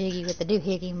thingamajiggy with the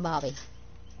doohickey and Bobby.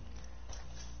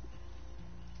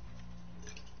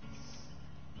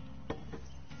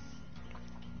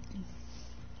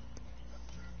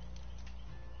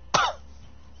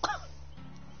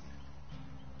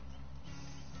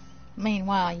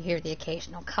 Meanwhile, you hear the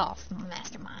occasional cough from the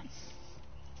mastermind.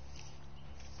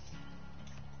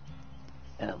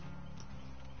 Yeah.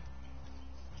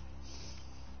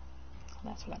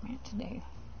 That's what I meant to do.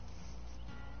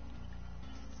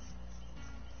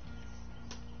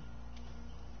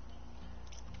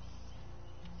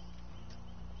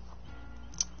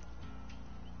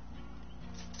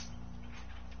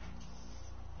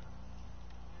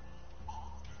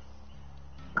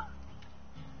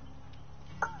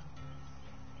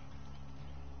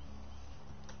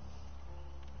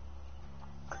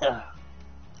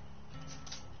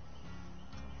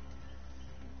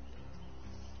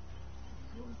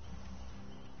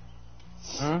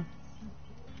 Hmm?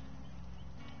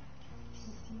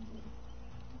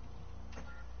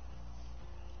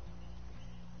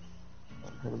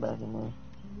 Put it back in there.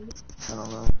 I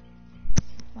don't know.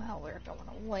 Well, we're going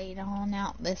to wait on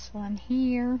out this one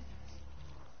here.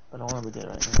 I don't want to be dead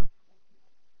right now.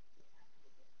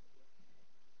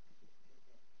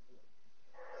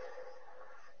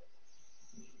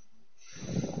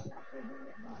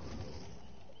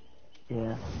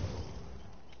 Yeah.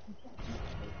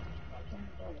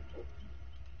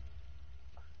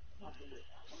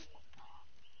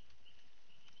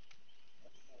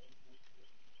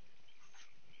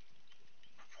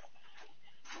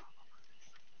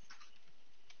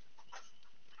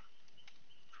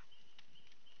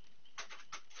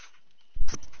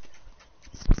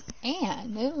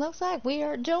 And it looks like we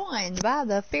are joined by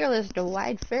the fearless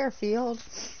Dwight Fairfield,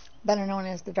 better known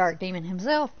as the Dark Demon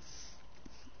himself,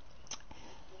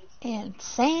 and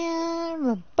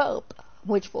Sam Bope,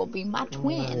 which will be my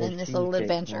twin in this little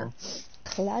adventure,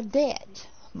 Claudette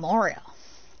Morrill.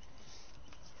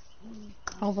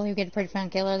 Hopefully we get a pretty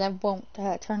fun killer that won't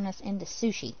turn us into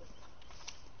sushi.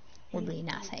 Would be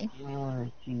nice, hey? You want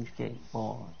a cheesecake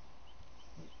bar.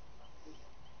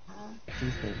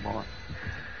 Cheesecake bar.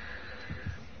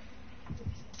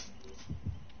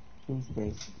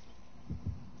 Cheesecake.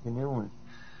 The new one.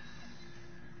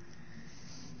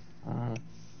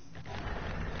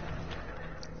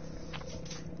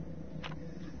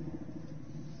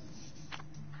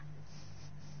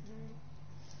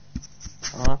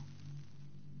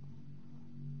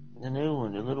 The new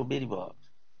one, the little bitty box.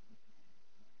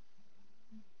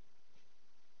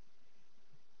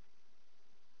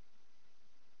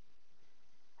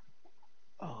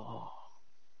 Oh.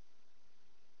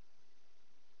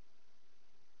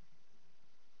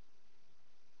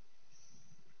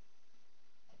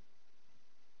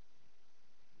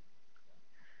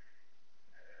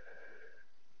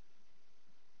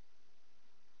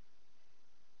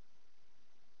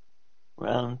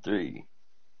 Round 3.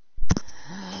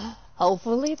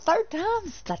 Hopefully third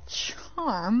time's the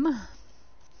charm.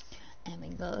 And we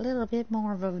got a little bit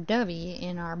more of a W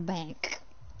in our bank.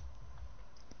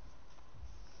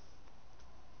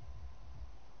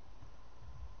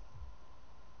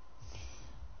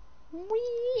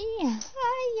 Wee!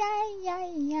 Ay, ay,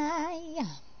 ay, ay.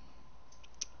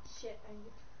 Shit, I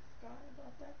forgot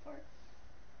about that part.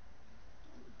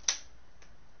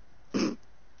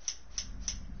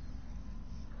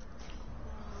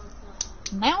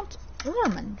 Mount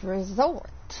Ormond Resort.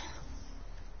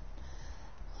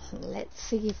 Let's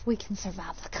see if we can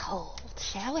survive the cold,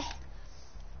 shall we?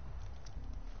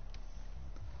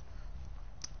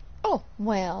 Oh,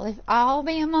 well, if I'll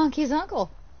be a monkey's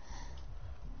uncle.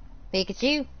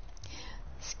 Pikachu,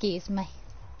 excuse me.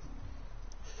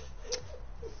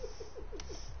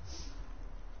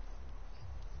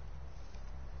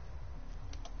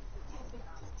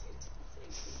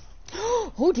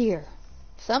 Oh dear,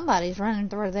 somebody's running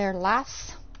through their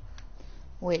lice,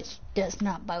 which does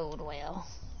not bode well.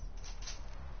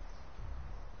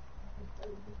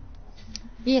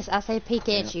 Yes, I say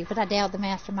Pikachu, but I doubt the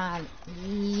mastermind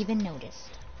even noticed.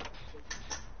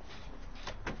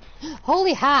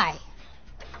 Holy high!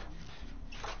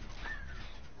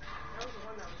 That was the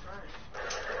one that was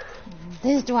running.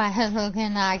 This Dwight is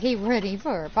looking like he's ready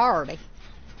for a party.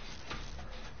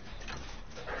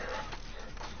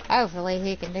 Hopefully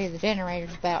he can do the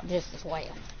generators about just as well.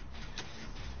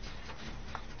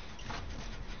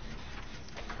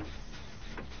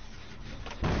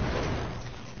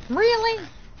 Really?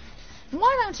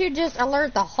 Why don't you just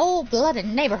alert the whole bloody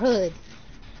neighborhood,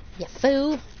 you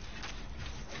fool?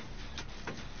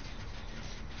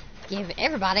 Give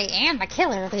everybody and the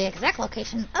killer the exact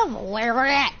location of where we're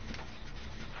at.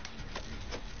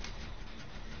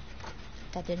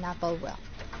 That did not bode well.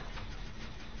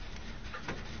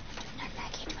 I do not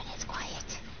like it when it's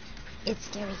quiet. It's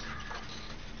scary.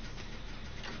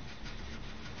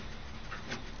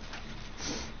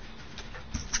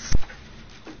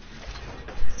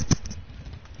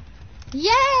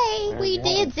 Yay! We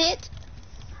did it!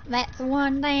 That's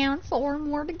one down, 4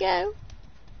 more to go.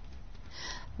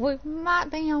 We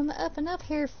might be on the up and up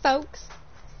here, folks.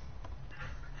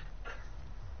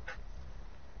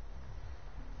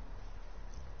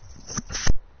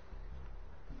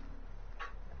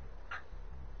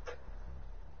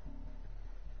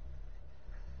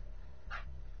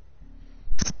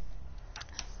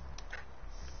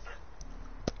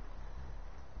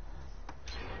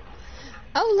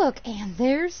 Oh, look, and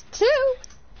there's 2.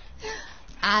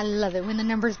 I love it when the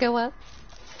numbers go up.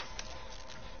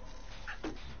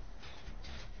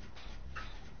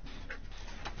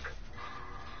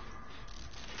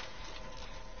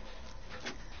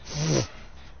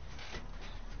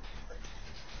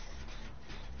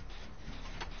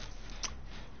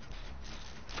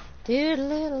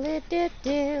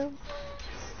 Doodle-doodle-doo-doo.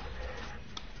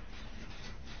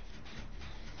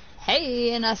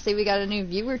 Hey, and I see we got a new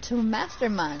viewer to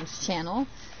Mastermind's channel.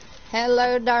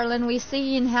 Hello, darling. We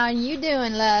seen how you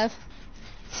doing, love?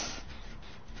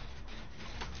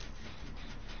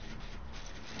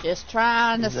 Just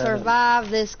trying to survive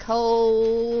this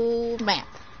cold map.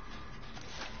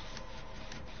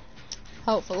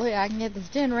 Hopefully, I can get this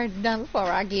generator done before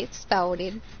I get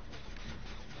started.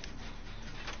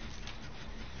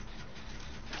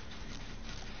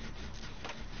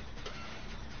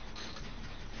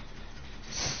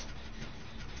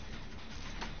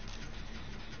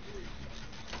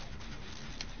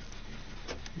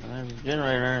 There's a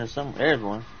generator in some. There's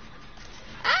one.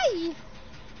 Ay!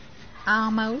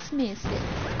 Almost missed it.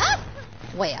 Ah!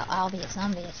 Well, all this,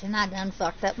 I'm this, and I done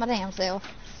fucked up my damn self.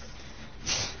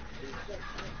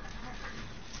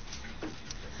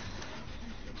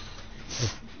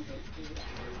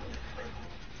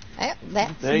 Yep,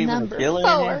 that's number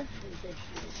 4.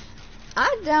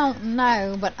 I don't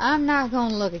know, but I'm not going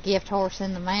to look a gift horse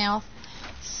in the mouth.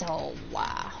 So,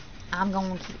 I'm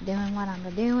going to keep doing what I'm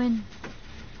doing.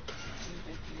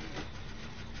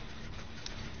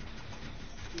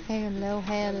 Hello,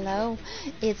 hello.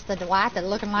 It's the Dwight that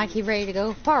looking like he's ready to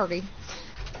go party.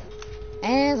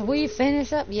 As we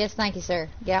finish up, yes, thank you, sir.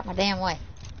 Get out my damn way.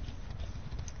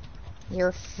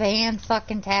 You're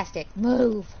fan-fucking-tastic.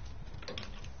 Move.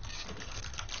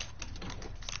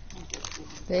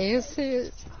 This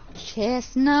is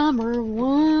chest number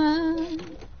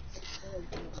 1.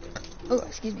 Oh,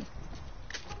 excuse me.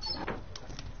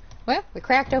 Well, we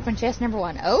cracked open chest number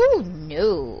 1. Oh,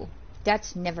 no.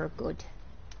 That's never good.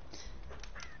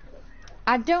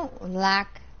 I don't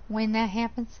like when that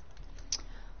happens,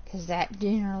 because that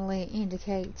generally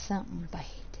indicates something bad.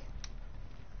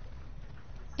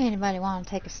 Anybody want to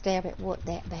take a stab at what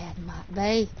that bad might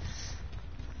be?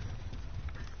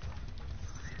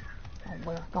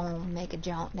 We're going to make a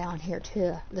jaunt down here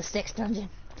to the 6th dungeon.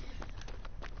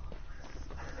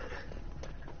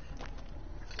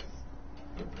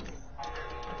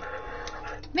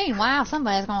 Meanwhile,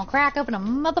 somebody's going to crack open a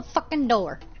motherfucking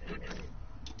door.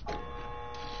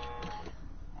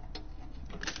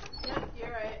 Yep, you're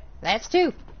right. That's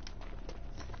 2.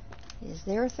 Is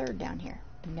there a 3rd down here?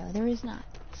 No, there is not.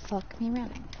 Fuck me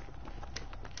running.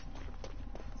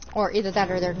 Or either that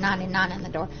or there's 99 in the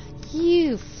door.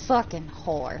 You fucking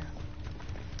whore.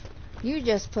 You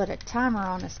just put a timer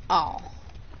on us all.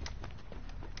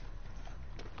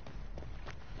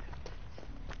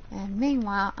 And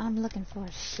meanwhile, I'm looking for a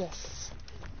chest.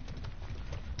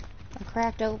 I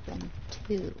cracked open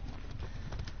 2.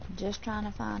 Just trying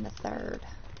to find a 3rd.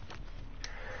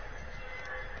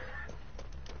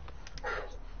 I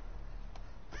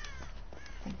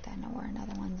think I know where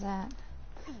another one's at.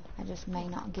 I just may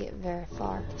not get very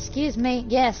far. Excuse me.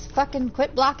 Yes, fucking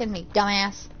quit blocking me,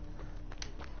 dumbass.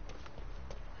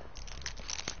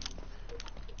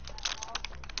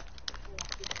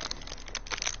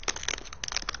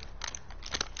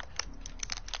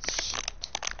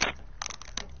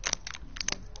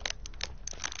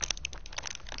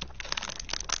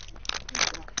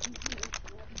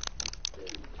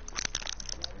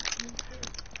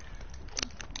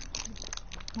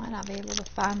 Might not be able to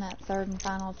find that 3rd and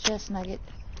final chest nugget.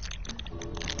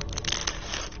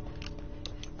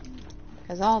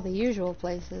 Because all the usual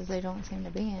places, they don't seem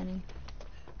to be any.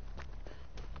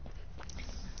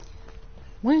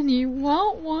 When you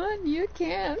want one, you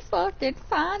can't fucking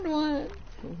find one.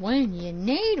 When you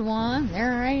need one,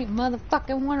 there ain't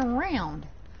motherfucking one around.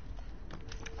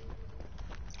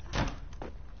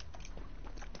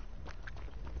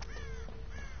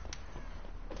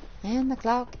 And the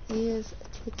clock is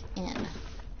ticking.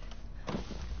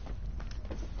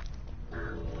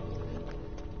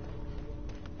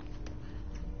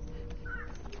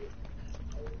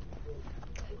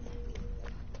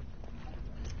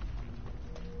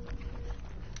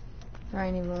 There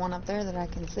ain't even one up there that I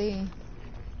can see.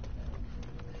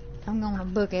 I'm gonna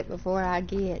book it before I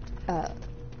get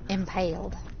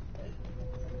impaled.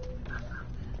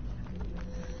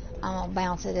 I'm gonna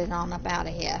bounce it on up out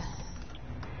of here.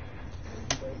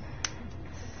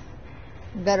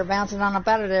 Better bounce it on up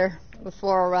out of there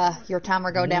before your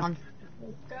timer go down.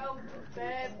 Go,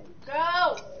 babe,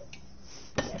 go!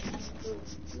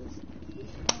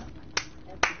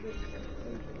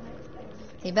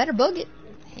 He better book it.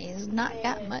 He's not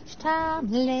got much time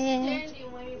left. Sandy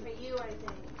waiting for you, I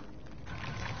think.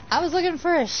 I was looking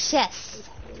for a chest.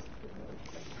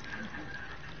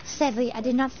 Sadly, I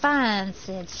did not find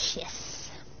said chest.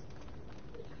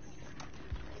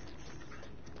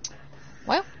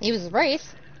 Well, he was a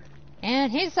race,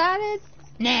 and he decided,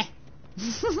 nah.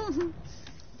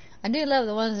 I do love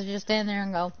the ones that just stand there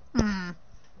and go,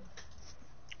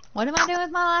 what am I doing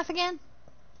with my life again?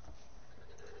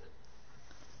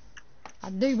 I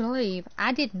do believe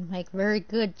I didn't make very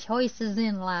good choices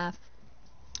in life.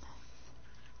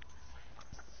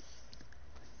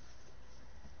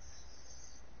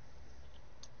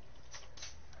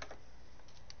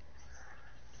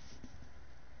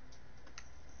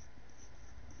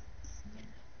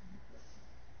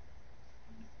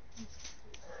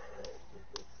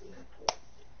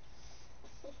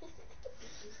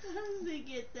 How did they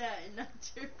get that and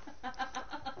not your...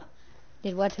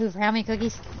 Did what to for how many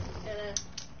cookies? And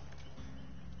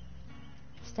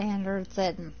Standard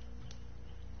setting.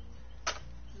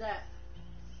 that.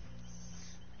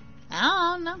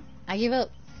 I don't know. I give up.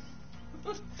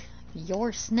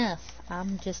 Your snuff.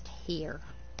 I'm just here.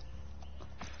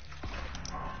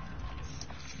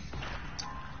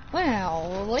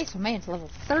 Well, at least we made it to level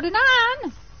 39.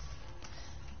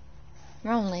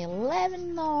 We're only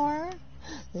 11 more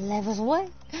levels away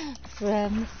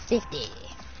from 50.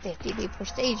 50 be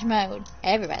prestige mode.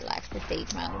 Everybody likes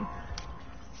prestige mode.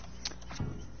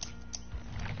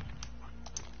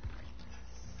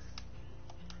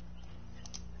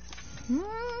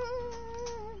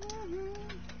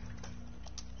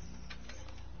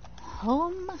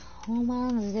 Home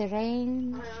on the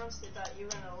range. I honestly thought you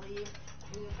were gonna leave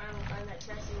and you finally find that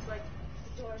chest. It was like,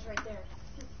 the door's right there.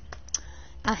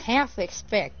 I half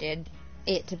expected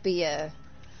it to be a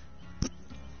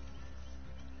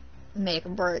make or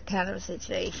break kind of a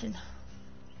situation.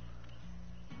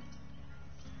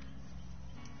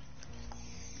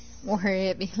 Where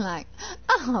it'd be like,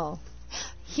 oh,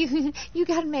 you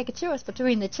gotta make a choice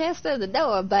between the chest or the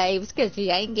door, babes, 'cause you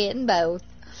ain't getting both.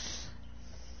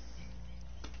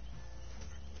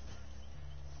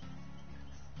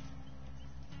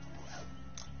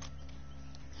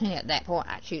 And at that point,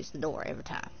 I choose the door every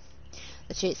time.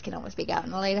 The chest can always be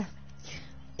gotten later.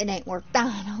 It ain't worth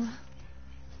dying over.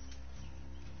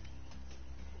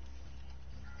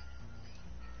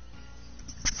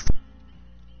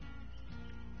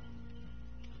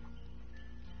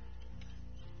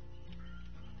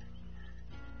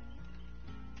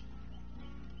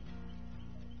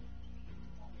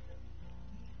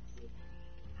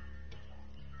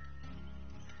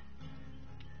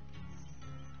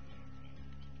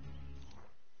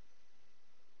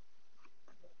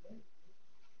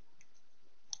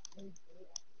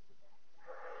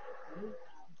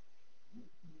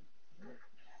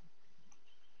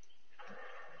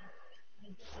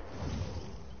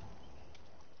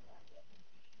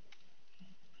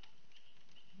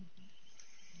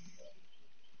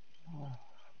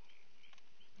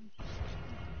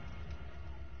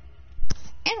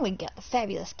 And we got the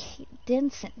fabulous Kate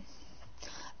Denson,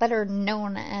 better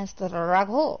known as the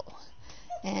Rago.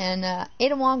 And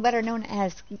Ada Wong, better known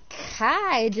as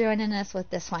Kai, joining us with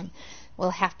this one. We'll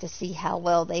have to see how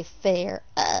well they fare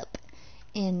up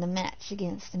in the match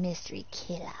against the Mystery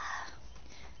Killer.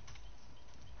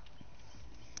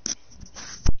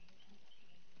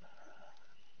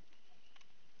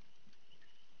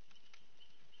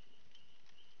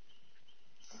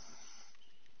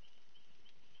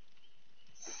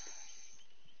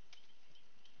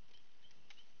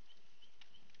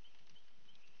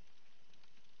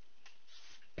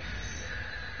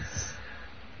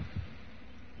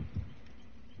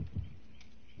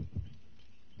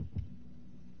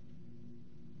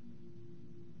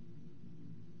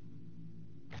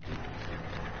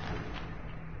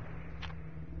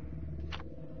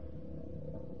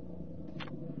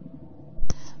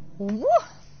 Woo!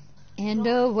 And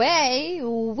away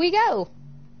we go.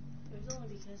 It was only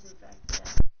because of the fact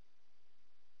that.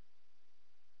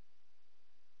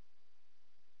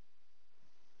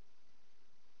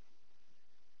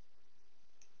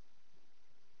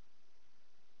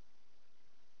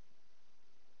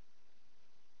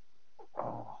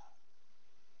 Oh.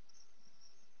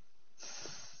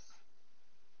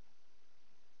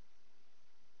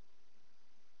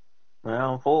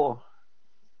 Round 4.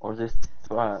 Or is this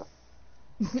 5?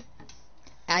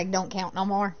 I don't count no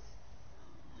more.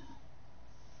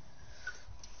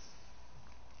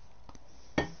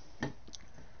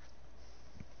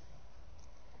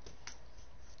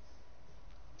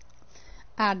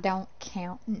 I don't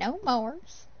count no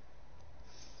mores.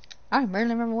 I can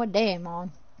barely remember what day I'm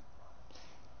on.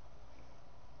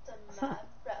 Tomorrow.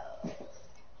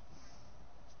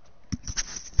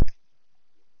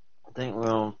 I think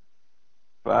we're on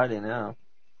Friday now.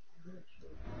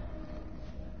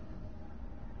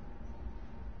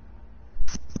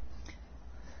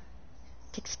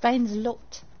 It explains a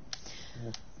lot.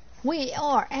 Yeah. We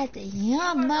are at the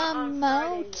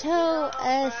Yamamoto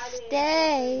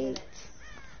Estate.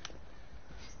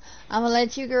 I'm gonna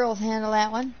let you girls handle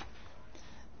that one.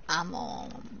 I'm gonna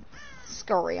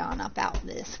scurry on up out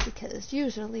this because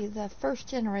usually the first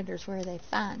generator's where they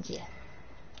find you.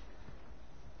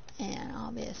 And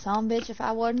I'll be a sumbitch if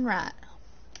I wasn't right.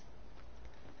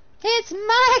 It's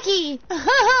Mikey!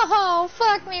 Oh,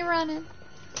 fuck me running.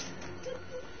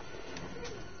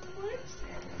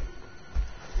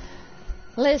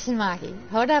 Listen, Mikey,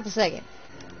 hold up a second.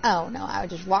 Oh, no, I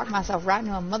just walked myself right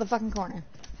into a motherfucking corner.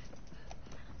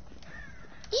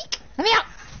 Eek! Let me out!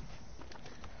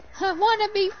 I want to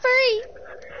be free!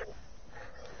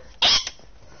 Eek!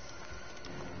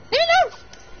 Leave me alone!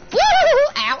 Woo!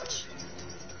 Ouch!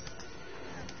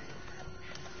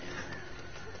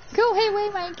 Go away,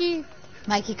 Mikey.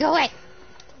 Mikey, go away.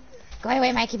 Go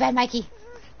away, Mikey, bad Mikey.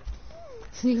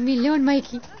 Leave me alone,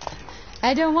 Mikey.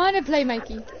 I don't want to play,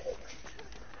 Mikey.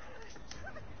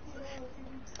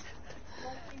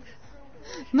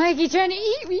 Mikey trying to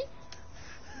eat me.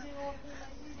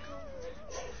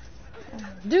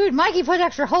 Dude, Mikey put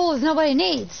extra holes nobody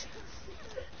needs.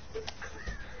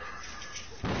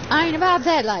 I ain't about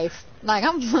that life. Like,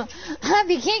 I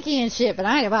be kinky and shit, but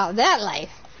I ain't about that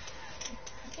life.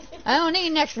 I don't need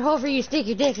an extra hole for you to stick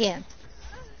your dick in.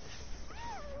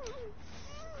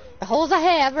 The holes I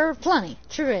have are plenty.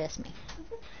 Trust me.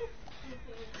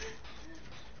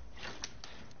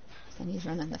 And he's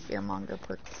running the fearmonger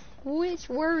perk, which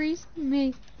worries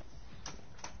me.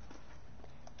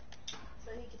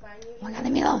 So he can find you. Oh my God,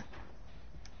 leave me alone.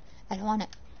 I don't want it.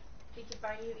 He can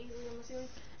find you easily, I'm assuming?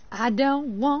 I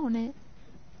don't want it.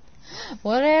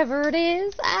 Whatever it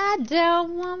is, I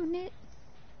don't want it.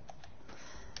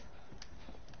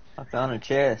 I found a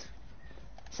chest.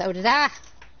 So did I.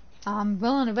 I'm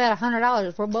willing to bet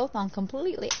 $100 we're both on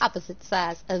completely opposite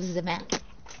sides of the map.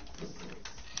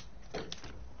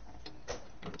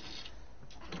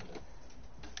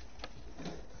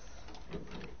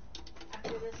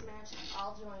 After this match,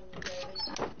 I'll join you,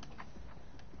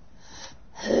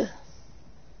 David.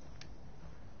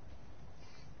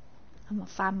 I'm gonna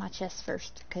find my chest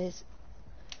first, cause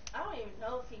I don't even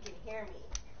know if he can hear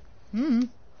me.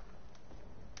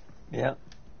 Yep.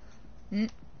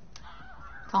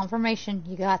 Confirmation,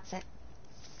 you got it.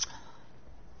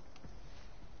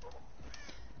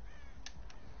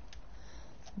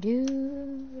 Do.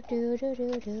 You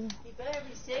better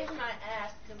be saving my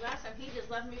ass, because last time he just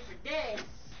left me for dead.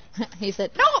 He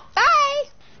said, no, bye!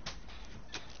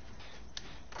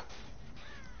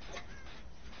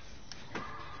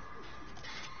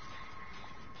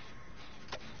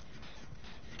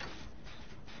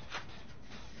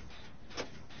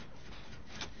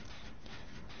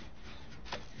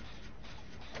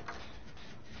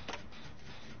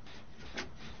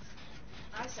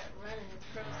 I start running and the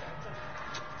crows start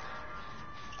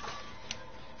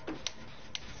coming.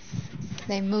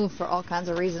 They move for all kinds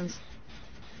of reasons.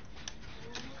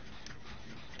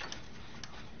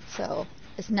 So,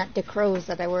 it's not the crows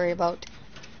that I worry about.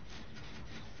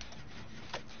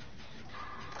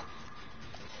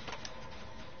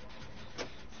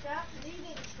 Stop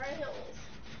leaving trails.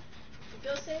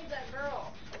 Go save that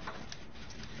girl.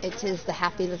 It is the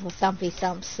happy little thumpy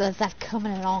thumps that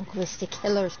coming along with the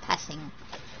killers passing.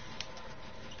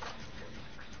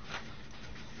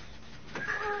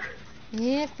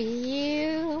 If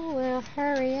you will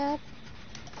hurry up,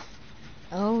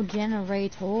 oh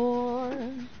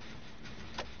generator,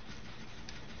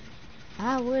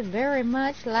 I would very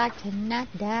much like to not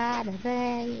die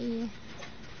today.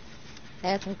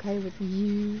 That's okay with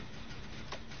you.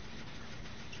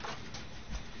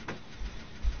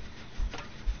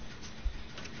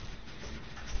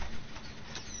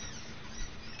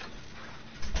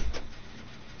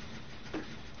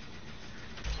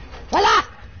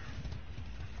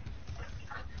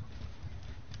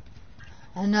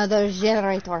 Another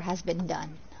generator has been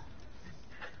done.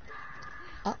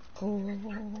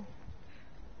 Uh-oh.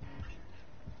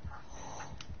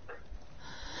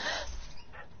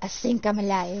 I think I'm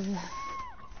alive.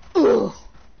 Ooh.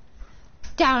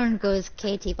 Down goes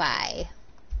Katie Pie.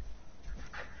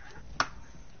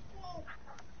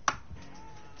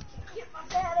 Get my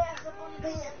fat ass up on the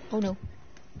bed. Oh no.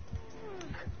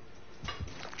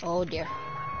 Oh dear.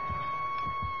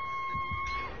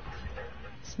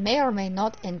 This may or may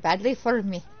not end badly for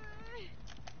me.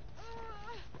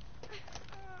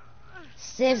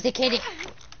 Save the kitty.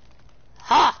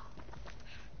 Ha!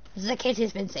 The kitty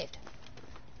has been saved.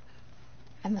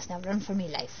 I must now run for me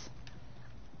life.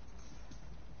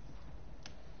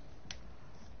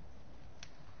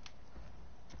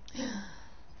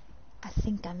 I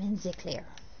think I'm in the clear.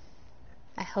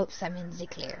 I hope I'm in the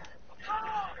clear.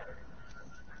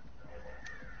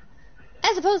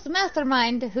 As opposed to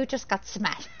Mastermind, who just got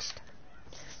smashed.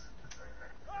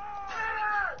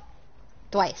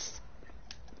 Twice.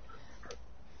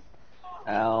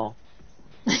 Ow.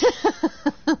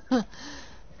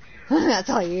 That's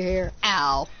all you hear.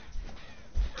 Ow.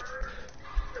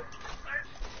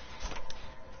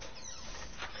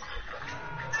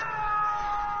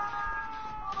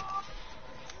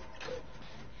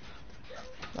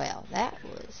 Well, that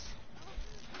was...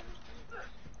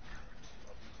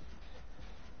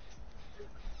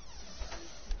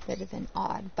 bit of an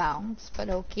odd bounce, but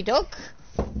okie doke.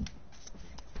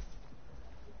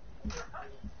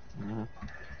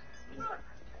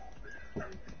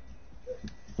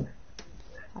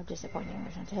 How disappointing,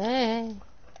 isn't it?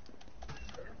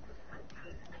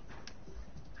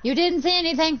 You didn't see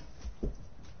anything.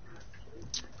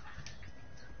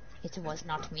 It was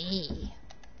not me.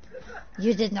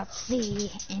 You did not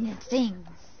see anything.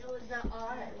 It was not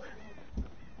I.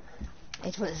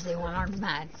 It was the one-armed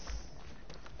man.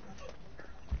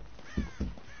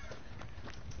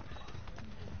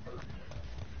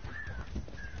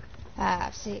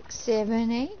 Five, 6,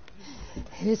 7, 8.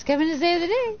 Who's coming to save the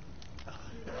day?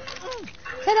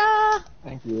 Ta-da!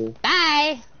 Thank you.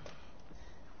 Bye!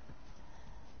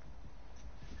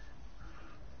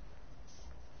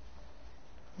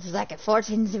 This is like a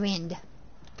fortune's wind.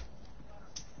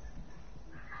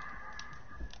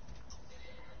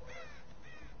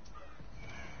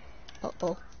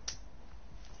 Uh-oh.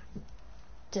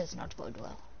 Does not bode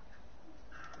well.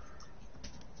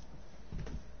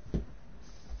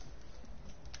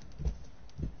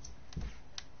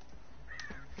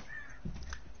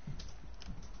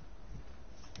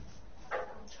 I'm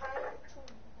trying to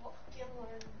walk and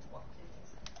learn walking.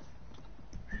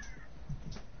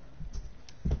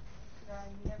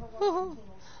 I never walked Oh. in heels.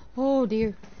 Oh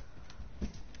dear.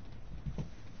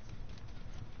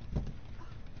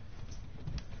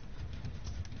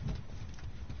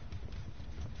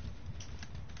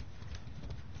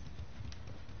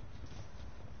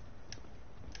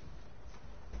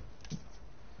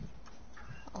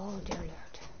 Oh dear Lord.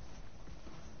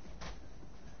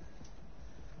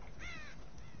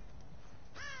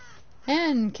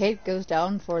 And Kate goes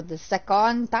down for the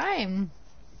second time.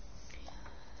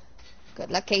 Good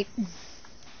luck, Kate.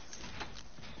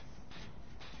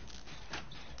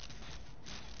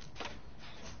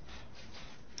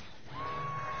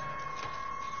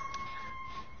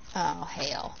 Oh,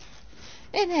 hell.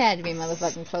 It had to be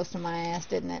motherfucking close to my ass,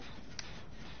 didn't it?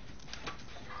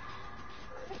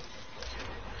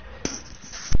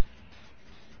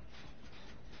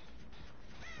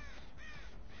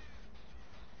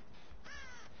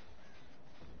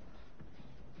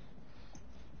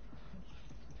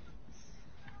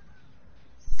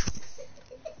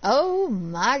 Oh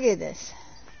my goodness.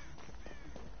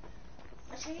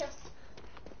 Actually, yes.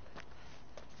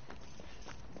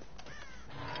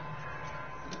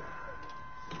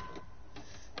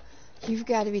 You've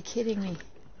got to be kidding me.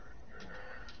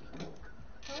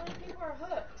 How many people are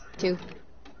hooked? 2. Is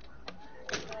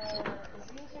he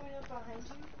coming up behind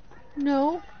you?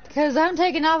 No, because I'm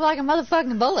taking off like a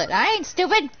motherfucking bullet. I ain't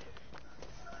stupid.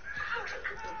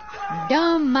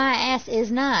 Dumb my ass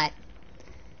is not.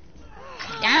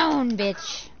 Down,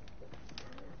 bitch.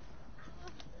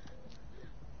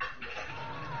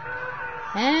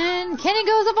 And Kenny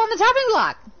goes up on the topping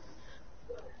block.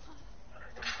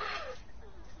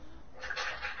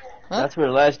 Well, That's where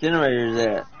the last generator is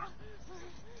at.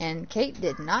 and Kate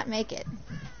did not make it.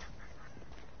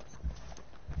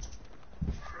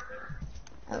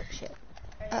 Oh, shit.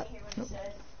 I didn't hear what he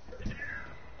said.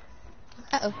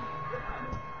 Uh-oh.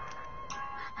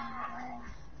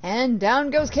 And down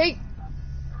goes Kate.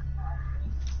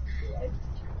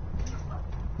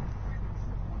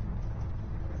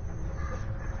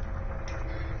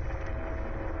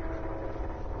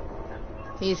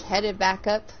 He's headed back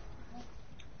up.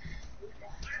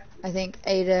 I think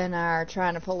Ada and I are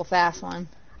trying to pull a fast one.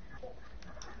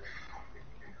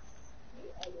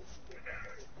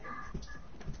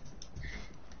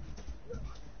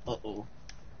 Uh-oh.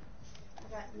 I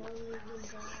got no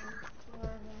leaves on.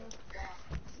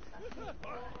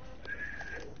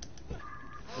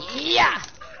 Yeah!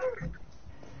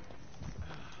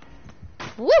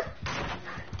 Woo!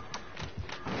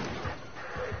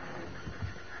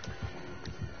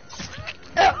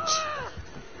 Ouch!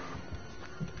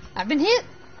 I've been hit.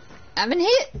 I've been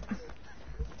hit.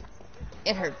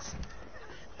 It hurts.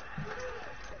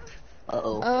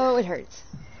 Uh-oh. Oh, it hurts.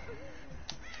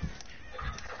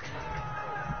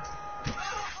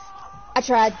 I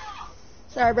tried.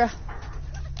 Sorry, bro.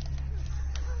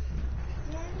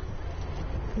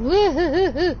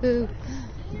 Woo-hoo-hoo-hoo-hoo.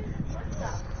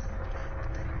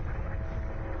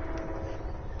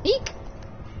 Eek.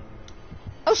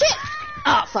 Oh, shit.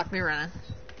 Oh, fuck me running.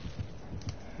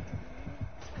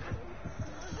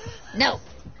 No.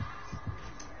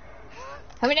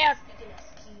 Coming down.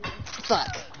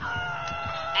 Fuck.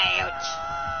 Ouch.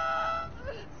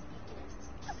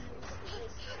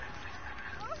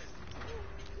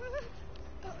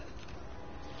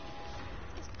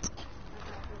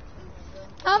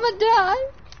 I'ma die.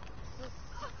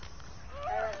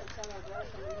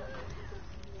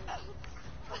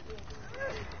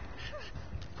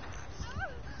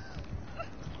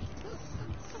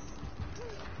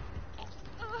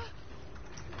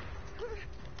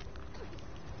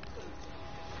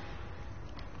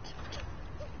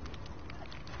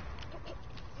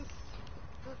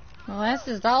 Well, that's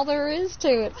just all there is to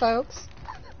it, folks.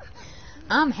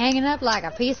 I'm hanging up like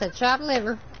a piece of chopped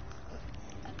liver.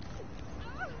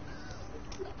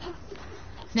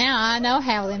 Now I know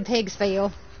how them pigs feel.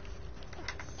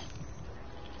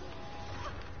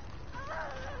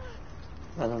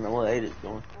 I don't know what Ada's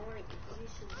doing.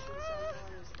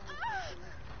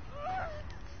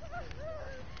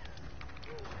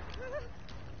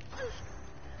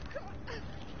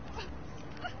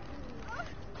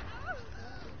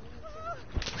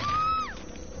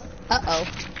 Uh-oh.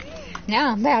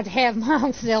 Now I'm about to have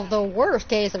myself the worst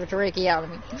case of a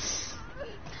tracheotomy.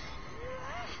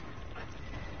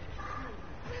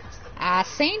 I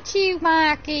sent you,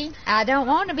 Mikey. I don't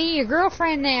want to be your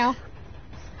girlfriend now.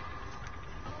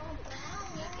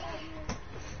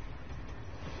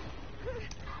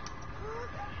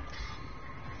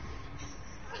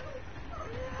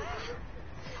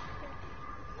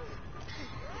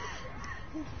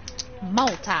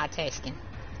 Multitasking.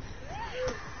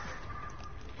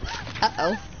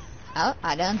 Uh-oh. Oh,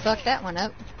 I done fucked that one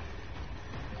up.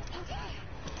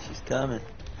 She's coming.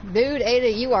 Dude,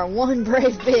 Ada, you are one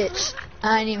brave bitch.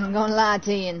 I ain't even gonna lie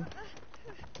to you.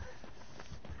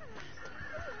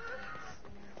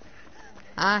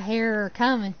 I hear her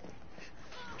coming.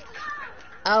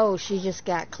 Oh, she just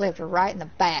got clipped right in the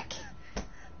back.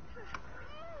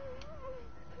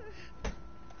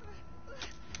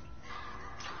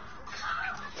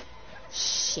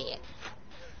 Shit.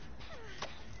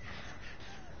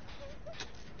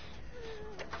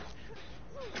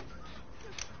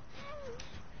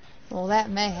 Well, that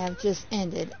may have just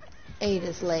ended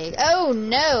Ada's leg. Oh,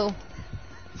 no.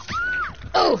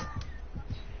 Oh.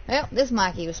 Well, this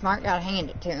Mikey was smart. Gotta hand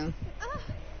it to him.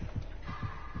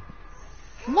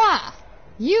 Why?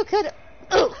 You could...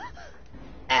 Oh.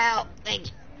 Ow. Thank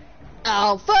you.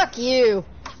 Oh, fuck you.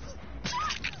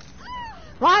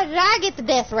 Why did I get the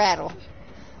death rattle?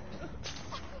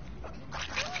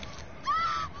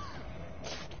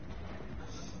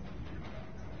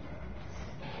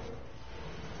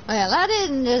 Well, I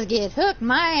didn't just get hooked.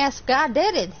 My ass got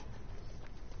deaded.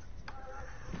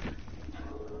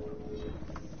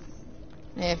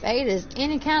 If Ada's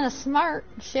any kind of smart,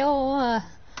 she'll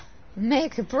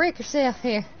make or break herself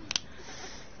here.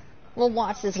 We'll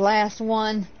watch this last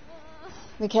one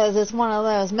because it's one of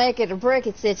those make it or break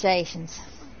it situations.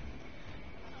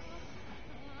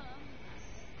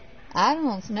 I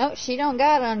don't know. She don't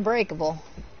got unbreakable.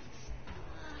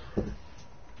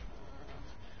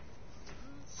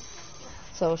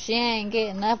 So she ain't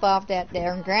getting up off that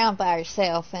damn ground by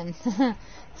herself, and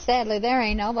sadly there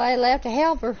ain't nobody left to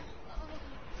help her.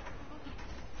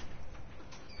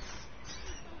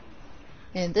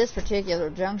 In this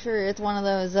particular juncture, it's one of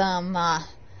those I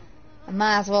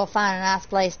might as well find a nice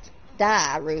place to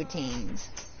die routines.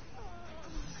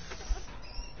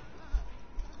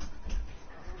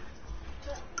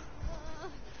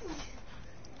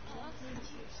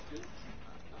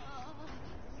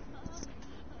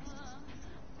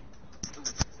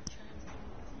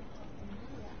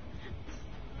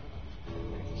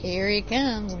 Here he he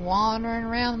comes wandering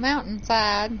around the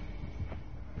mountainside.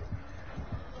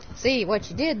 See, what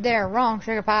you did there wrong,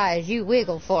 Sugar Pie, is you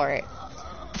wiggled for it.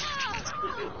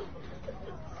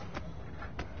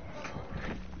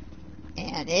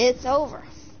 And it's over.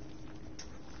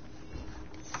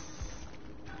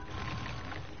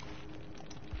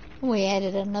 We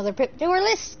added another pip to our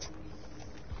list.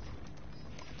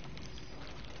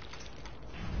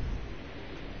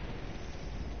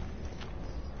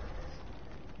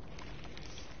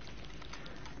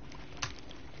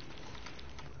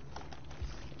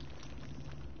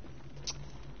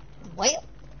 Well,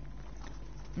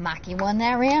 Mikey won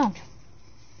that round.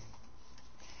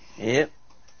 Yep.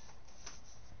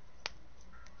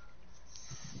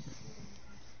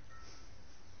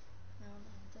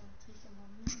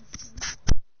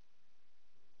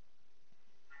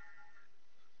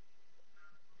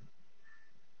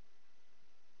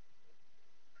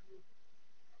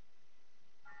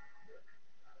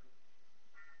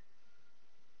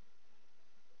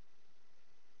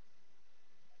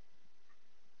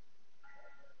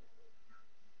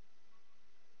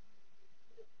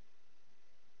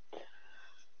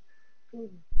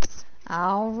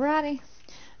 Alrighty.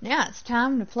 Now it's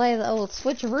time to play the old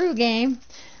switcheroo game.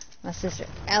 My sister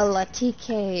Ella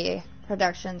T.K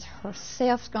Productions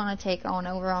herself's going to take on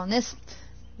over on this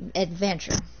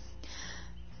adventure.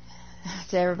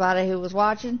 To everybody who was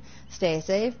watching, stay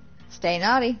safe, stay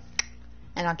naughty,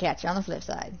 and I'll catch you on the flip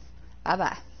side.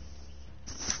 Bye-bye.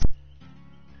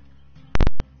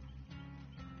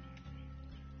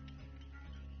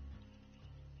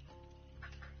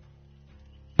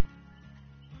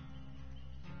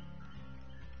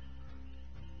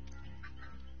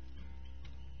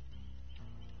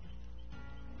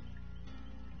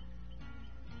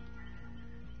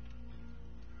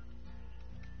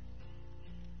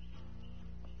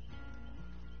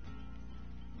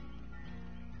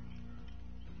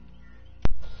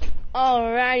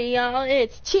 Alrighty, y'all,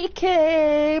 it's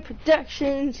T.K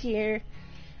Productions here.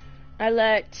 I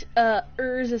let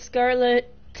Urza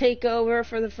Scarlet take over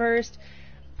for the first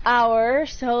hour,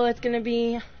 so it's gonna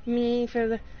be me for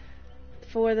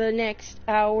the next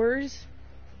hours.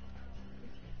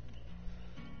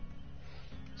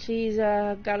 She's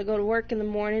gotta go to work in the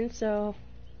morning, so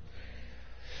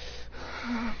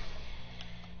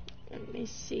let me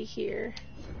see here.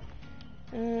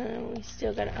 We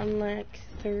still gotta unlock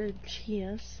third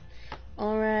cheers.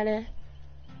 Alrighty.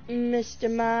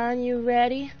 Mr. Mine, you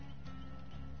ready?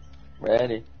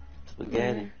 Ready.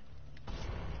 Spaghetti.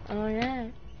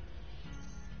 Alright.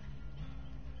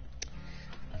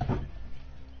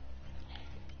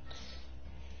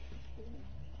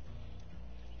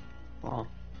 Come on.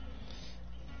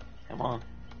 Come on.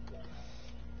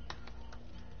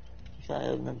 You try to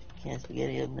open up the can of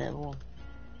spaghetti, open that one.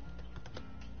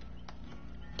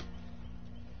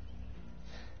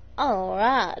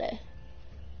 Alrighty.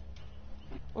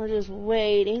 We're just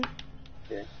waiting.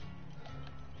 Okay.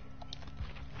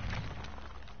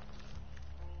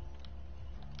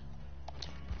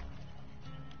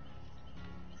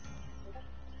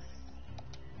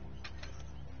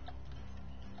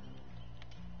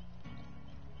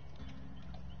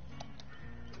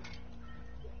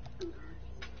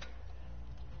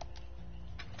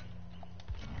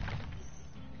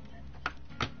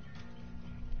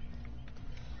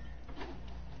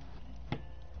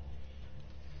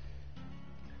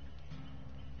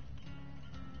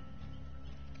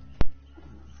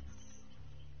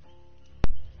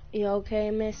 You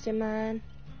okay, Mr. Mine?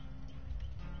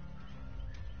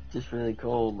 Just really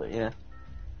cold, but yeah.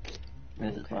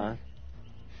 This is fine.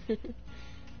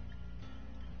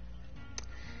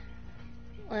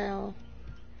 Well,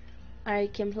 I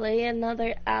can play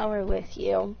another hour with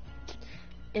you,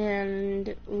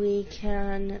 and we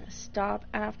can stop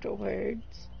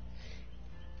afterwards.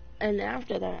 And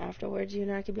afterwards, you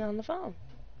and I could be on the phone.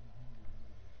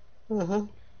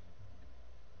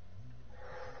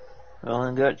 I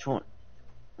only got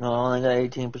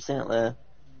 18% left.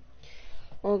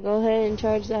 Well, go ahead and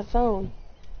charge that phone.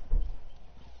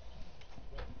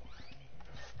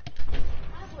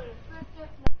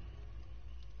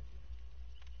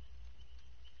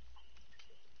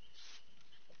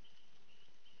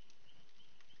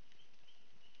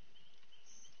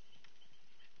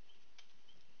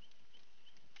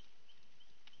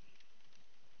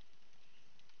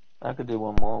 I could do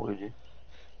one more, would you?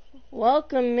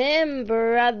 Welcome in,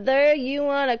 brother. You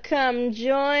want to come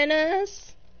join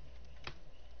us?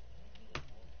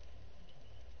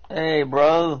 Hey,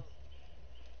 bro.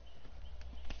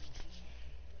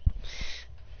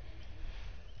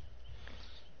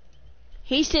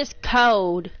 He's just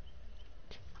cold.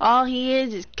 All he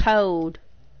is cold.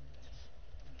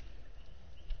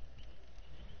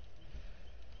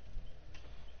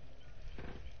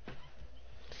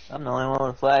 I'm the only one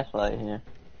with a flashlight here.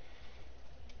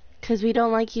 'Cause we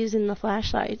don't like using the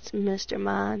flashlights, Mr.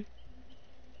 Mine.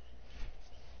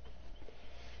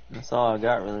 That's all I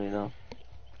got really though.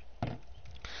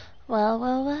 Well,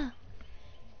 well, well.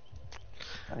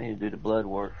 I need to do the blood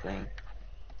work thing.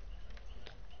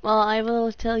 Well, I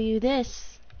will tell you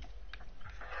this.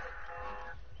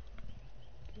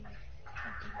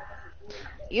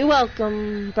 You're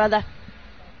welcome, brother.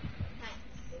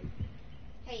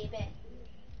 How you been?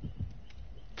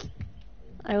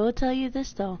 I will tell you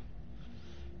this, though.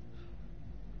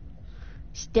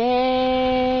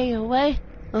 Stay away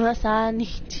unless I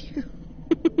need to.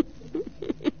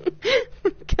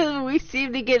 Because we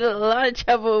seem to get in a lot of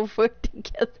trouble if we're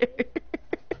together.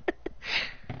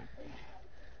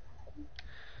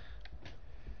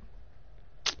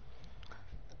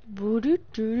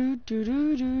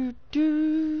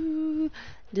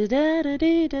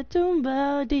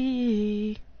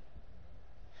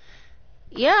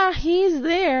 Yeah, he's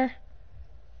there.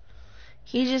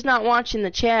 He's just not watching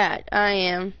the chat. I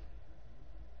am.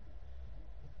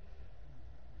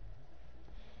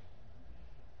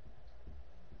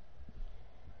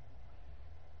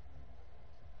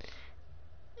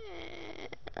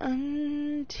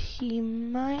 And he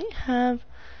might have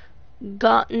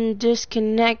gotten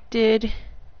disconnected.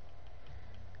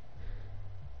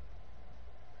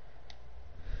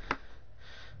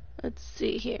 Let's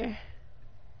see here.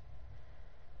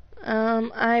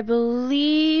 I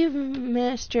believe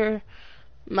Mr.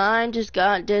 Mine just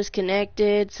got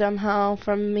disconnected somehow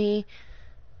from me.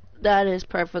 That is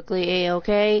perfectly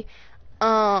A-okay.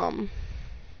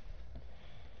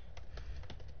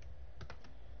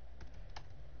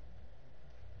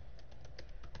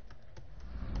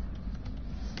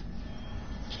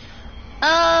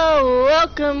 Oh,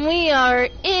 welcome. We are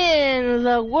in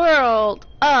the world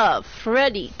of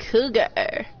Freddy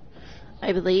Krueger,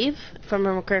 I believe, if I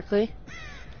remember correctly.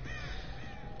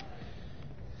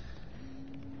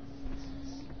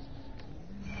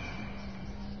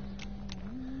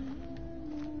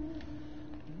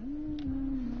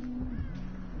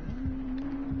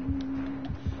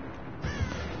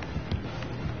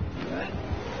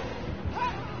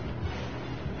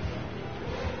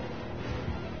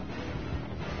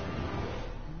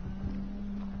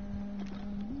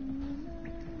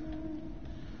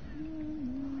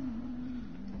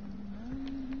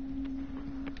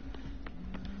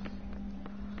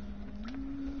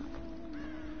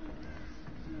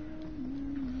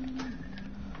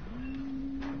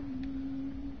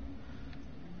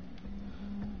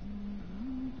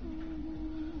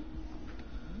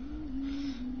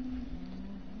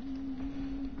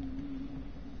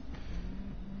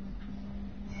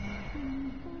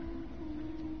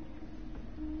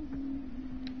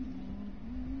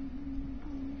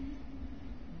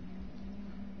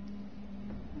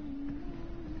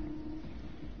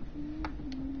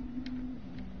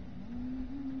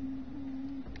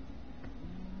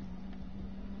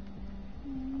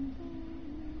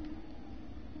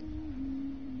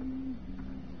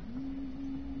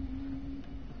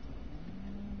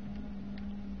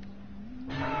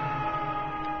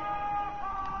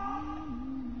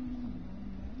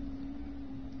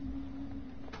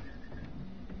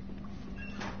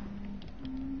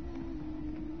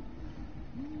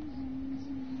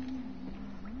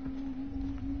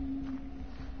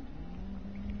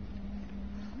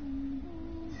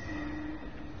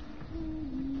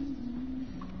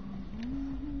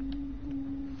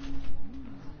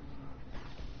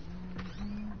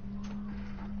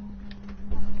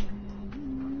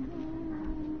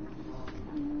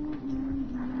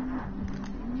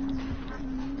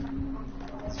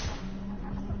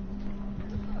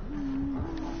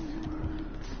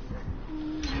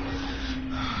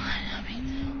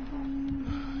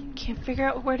 Can't figure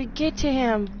out where to get to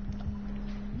him.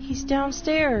 He's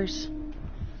downstairs.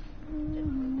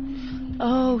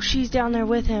 Oh, she's down there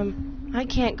with him. I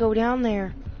can't go down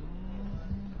there.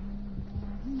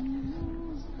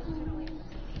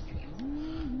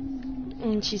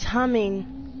 And she's humming.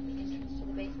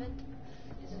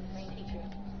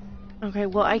 Okay,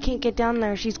 well, I can't get down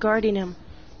there. She's guarding him.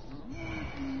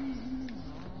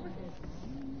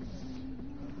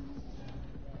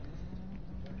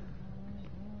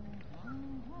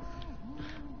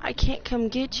 I can't come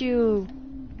get you.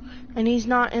 And he's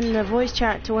not in the voice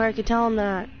chat to where I could tell him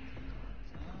that.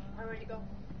 I'm ready to go.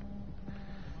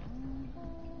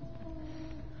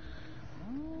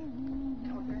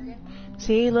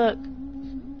 See, look.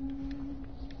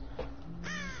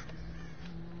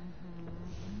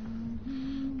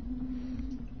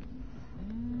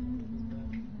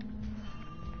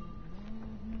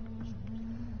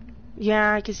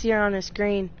 Yeah, I can see her on the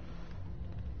screen.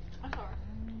 I saw her.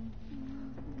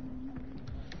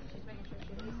 She's making sure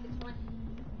she at least gets one.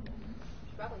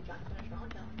 She's probably trying to finish her own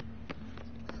time.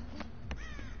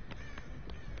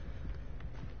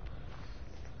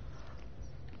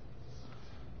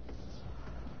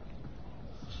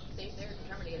 See, they're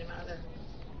determined to get him out of there.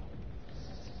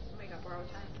 Somebody got borrowed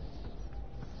time.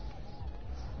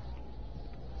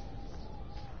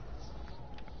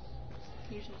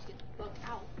 Usually just get the book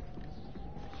out.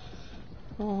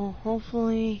 Oh,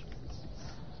 hopefully.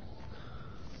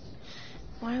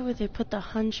 Why would they put the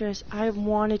huntress? I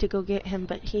wanted to go get him,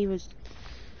 but he was.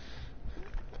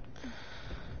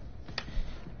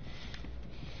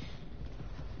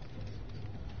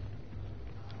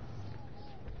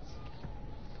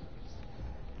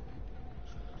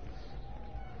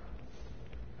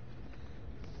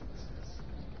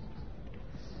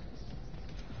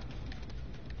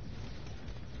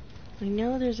 I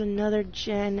know there's another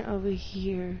gen over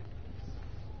here.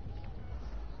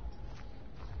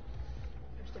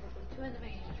 There's typically two in the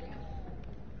main atrium.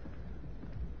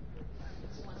 One in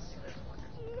the first corner.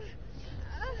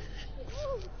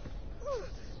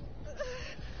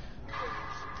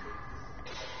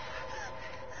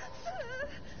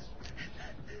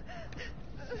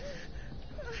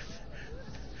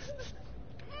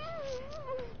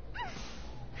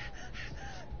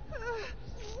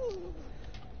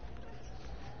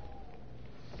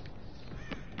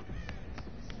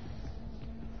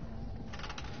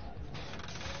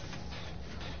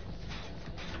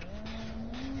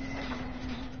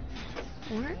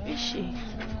 Where is she?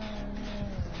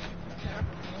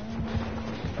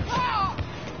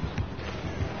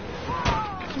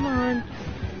 Come on.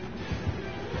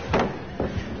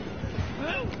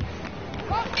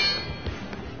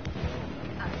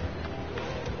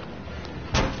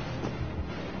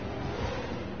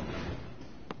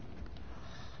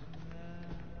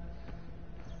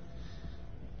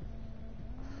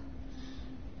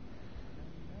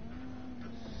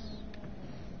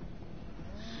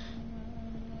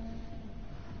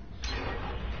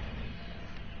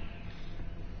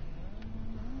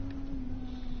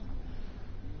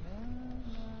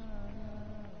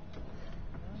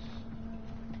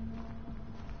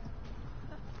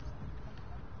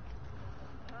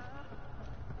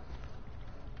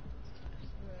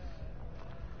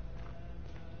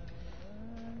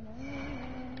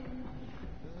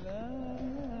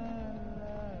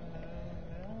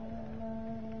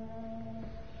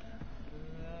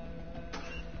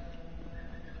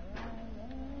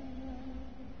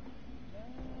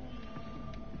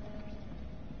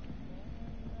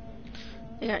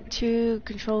 They got two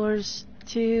controllers,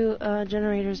 two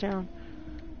generators down.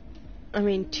 I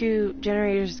mean, two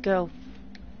generators to go.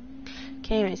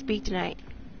 Can't even speak tonight.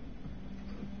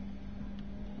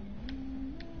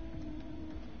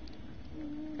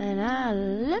 And I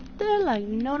left there like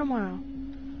no tomorrow.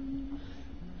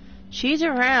 She's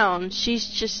around. She's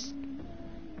just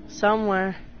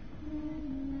somewhere.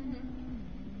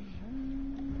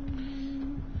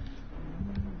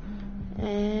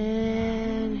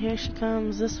 And here she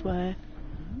comes this way.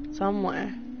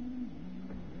 Somewhere.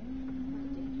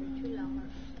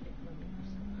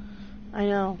 I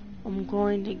know. I'm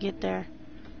going to get there.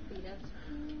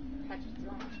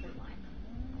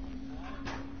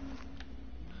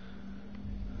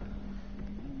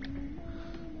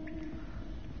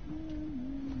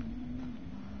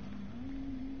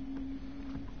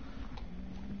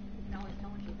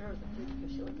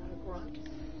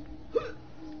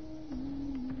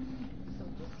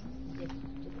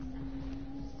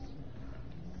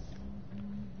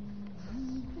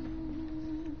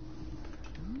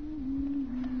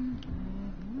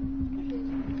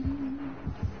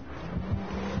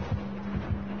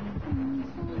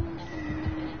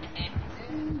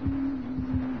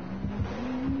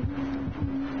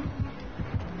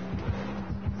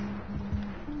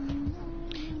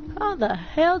 How the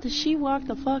hell did she walk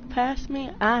the fuck past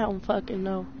me? I don't fucking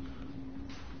know.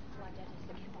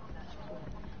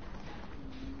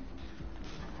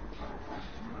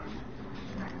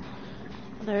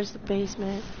 There's the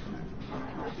basement.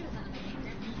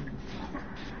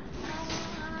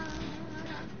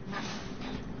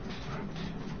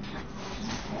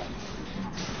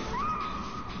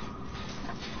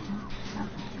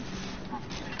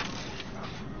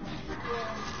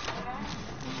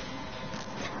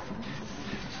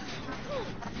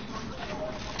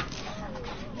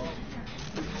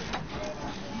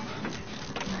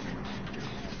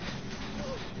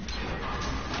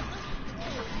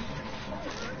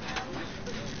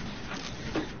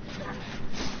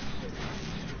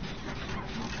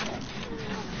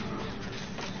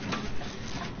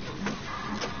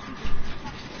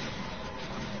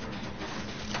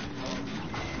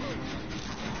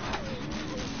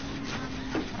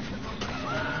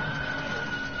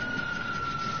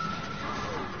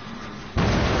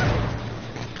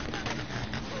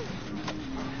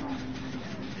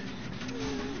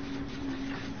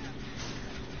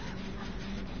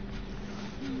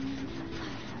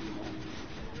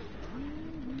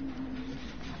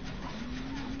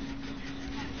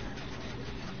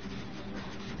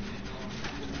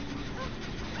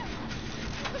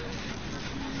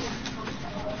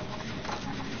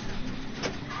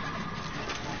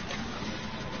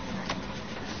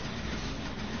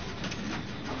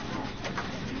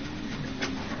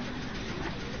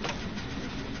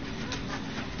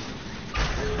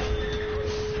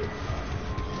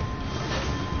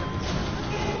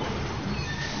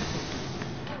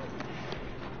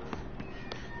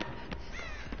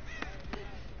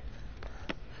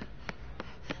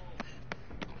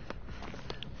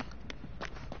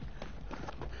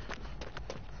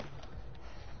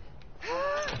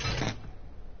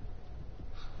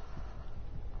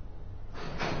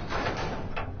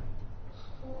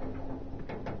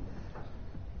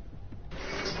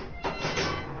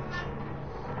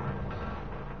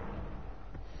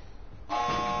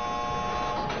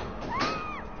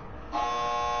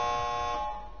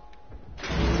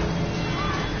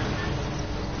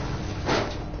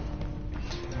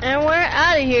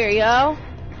 of here, yo.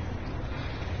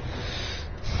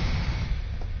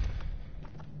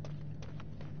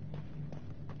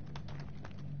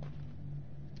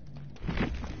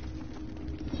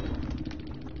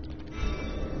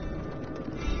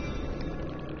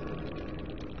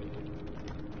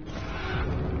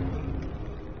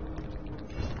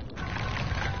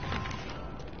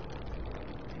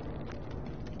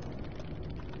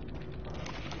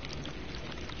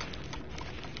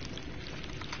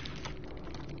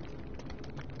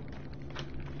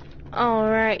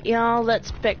 Alright, y'all,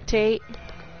 let's spectate.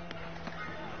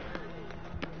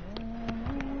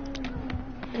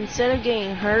 Instead of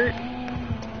getting hurt.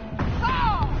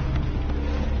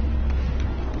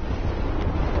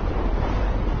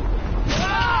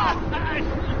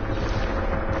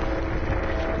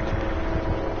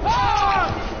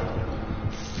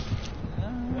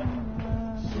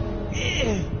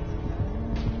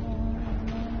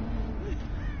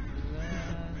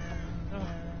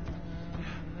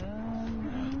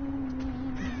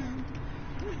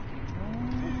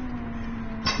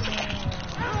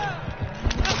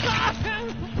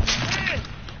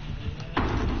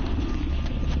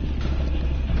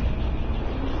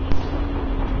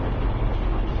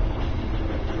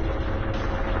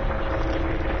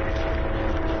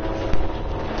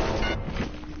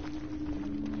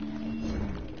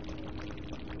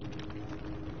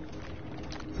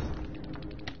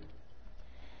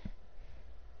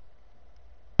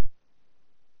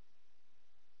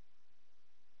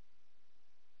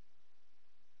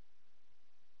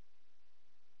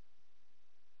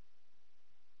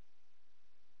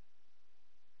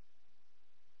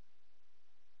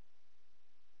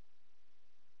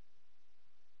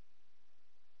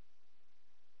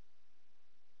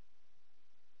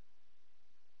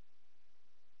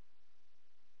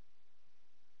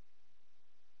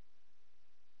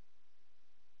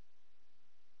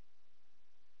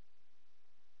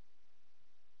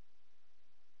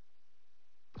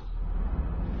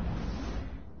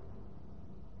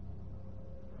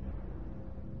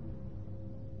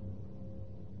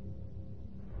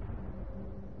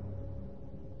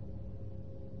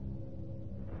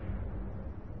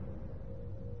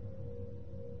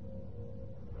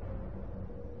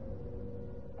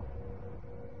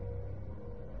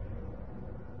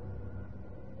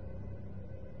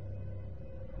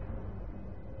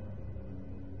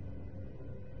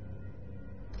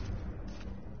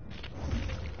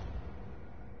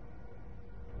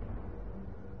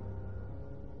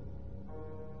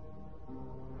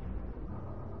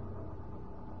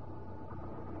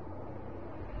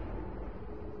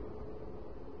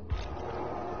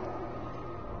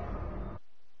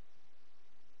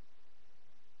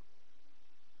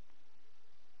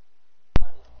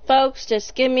 Folks,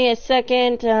 just give me a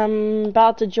second. I'm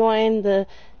about to join the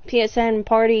PSN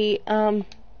party.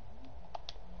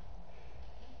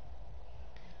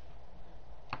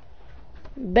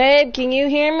 Babe, can you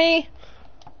hear me?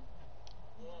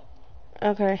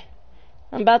 Okay.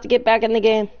 I'm about to get back in the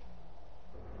game.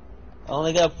 I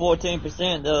only got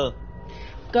 14% though.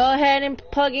 Go ahead and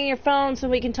plug in your phone so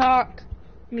we can talk.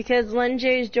 Because Lin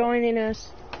J is joining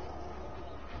us.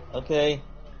 Okay.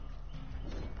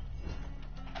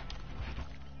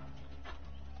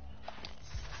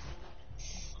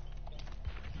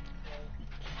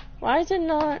 Why is it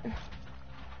not?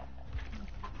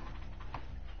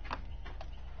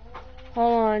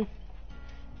 Hold on.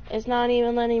 It's not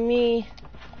even letting me.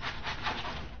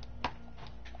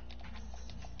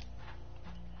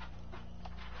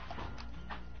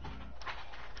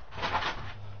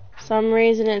 For some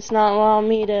reason it's not allowing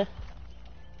me to.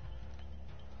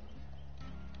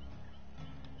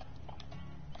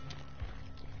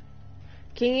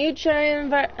 Can you try and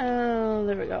invite? Oh,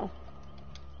 there we go.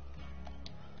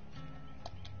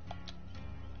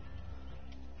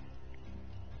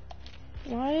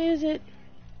 Why is it?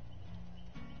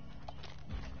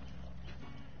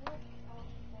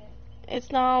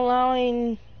 It's not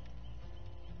allowing.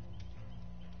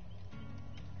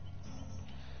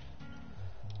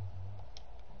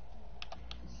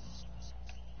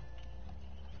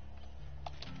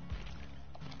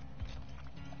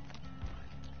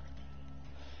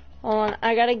 Hold on,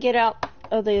 I gotta get out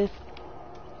of the.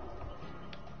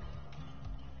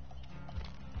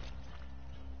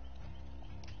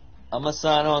 I'm gonna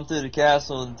sign on through the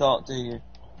castle and talk to you.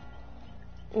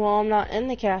 Well, I'm not in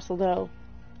the castle though.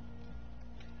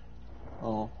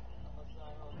 Oh.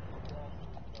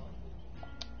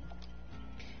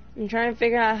 I'm trying to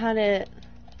figure out how to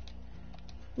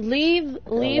leave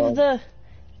the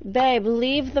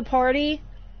party,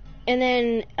 and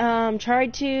then try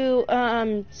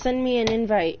to send me an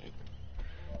invite.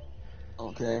 Oh,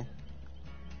 Okay.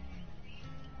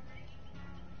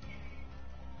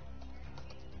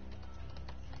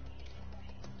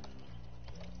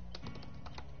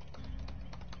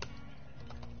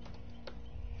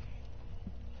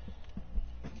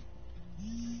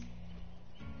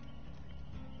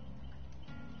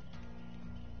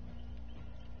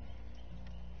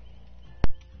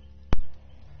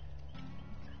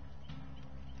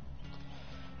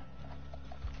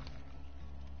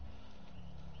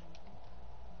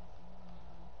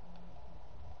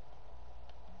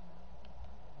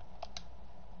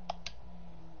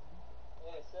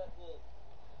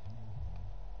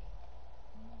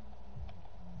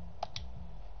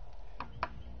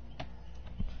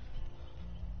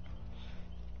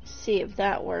 See if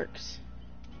that works.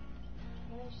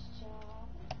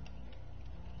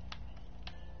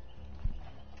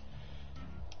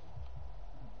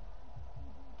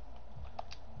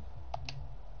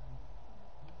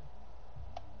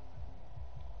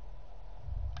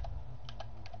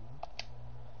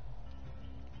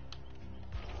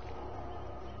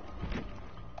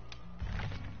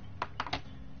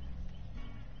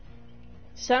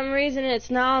 Some reason it's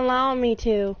not allowing me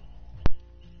to.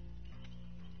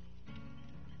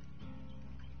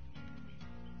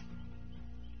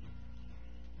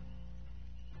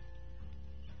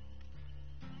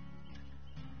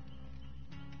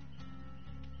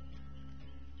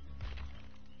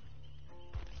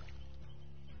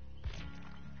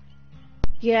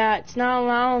 Yeah, it's not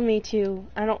allowing me to.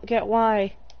 I don't get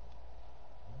why.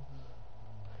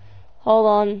 Hold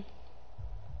on.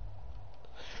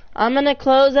 I'm gonna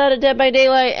close out of Dead by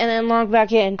Daylight and then log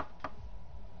back in.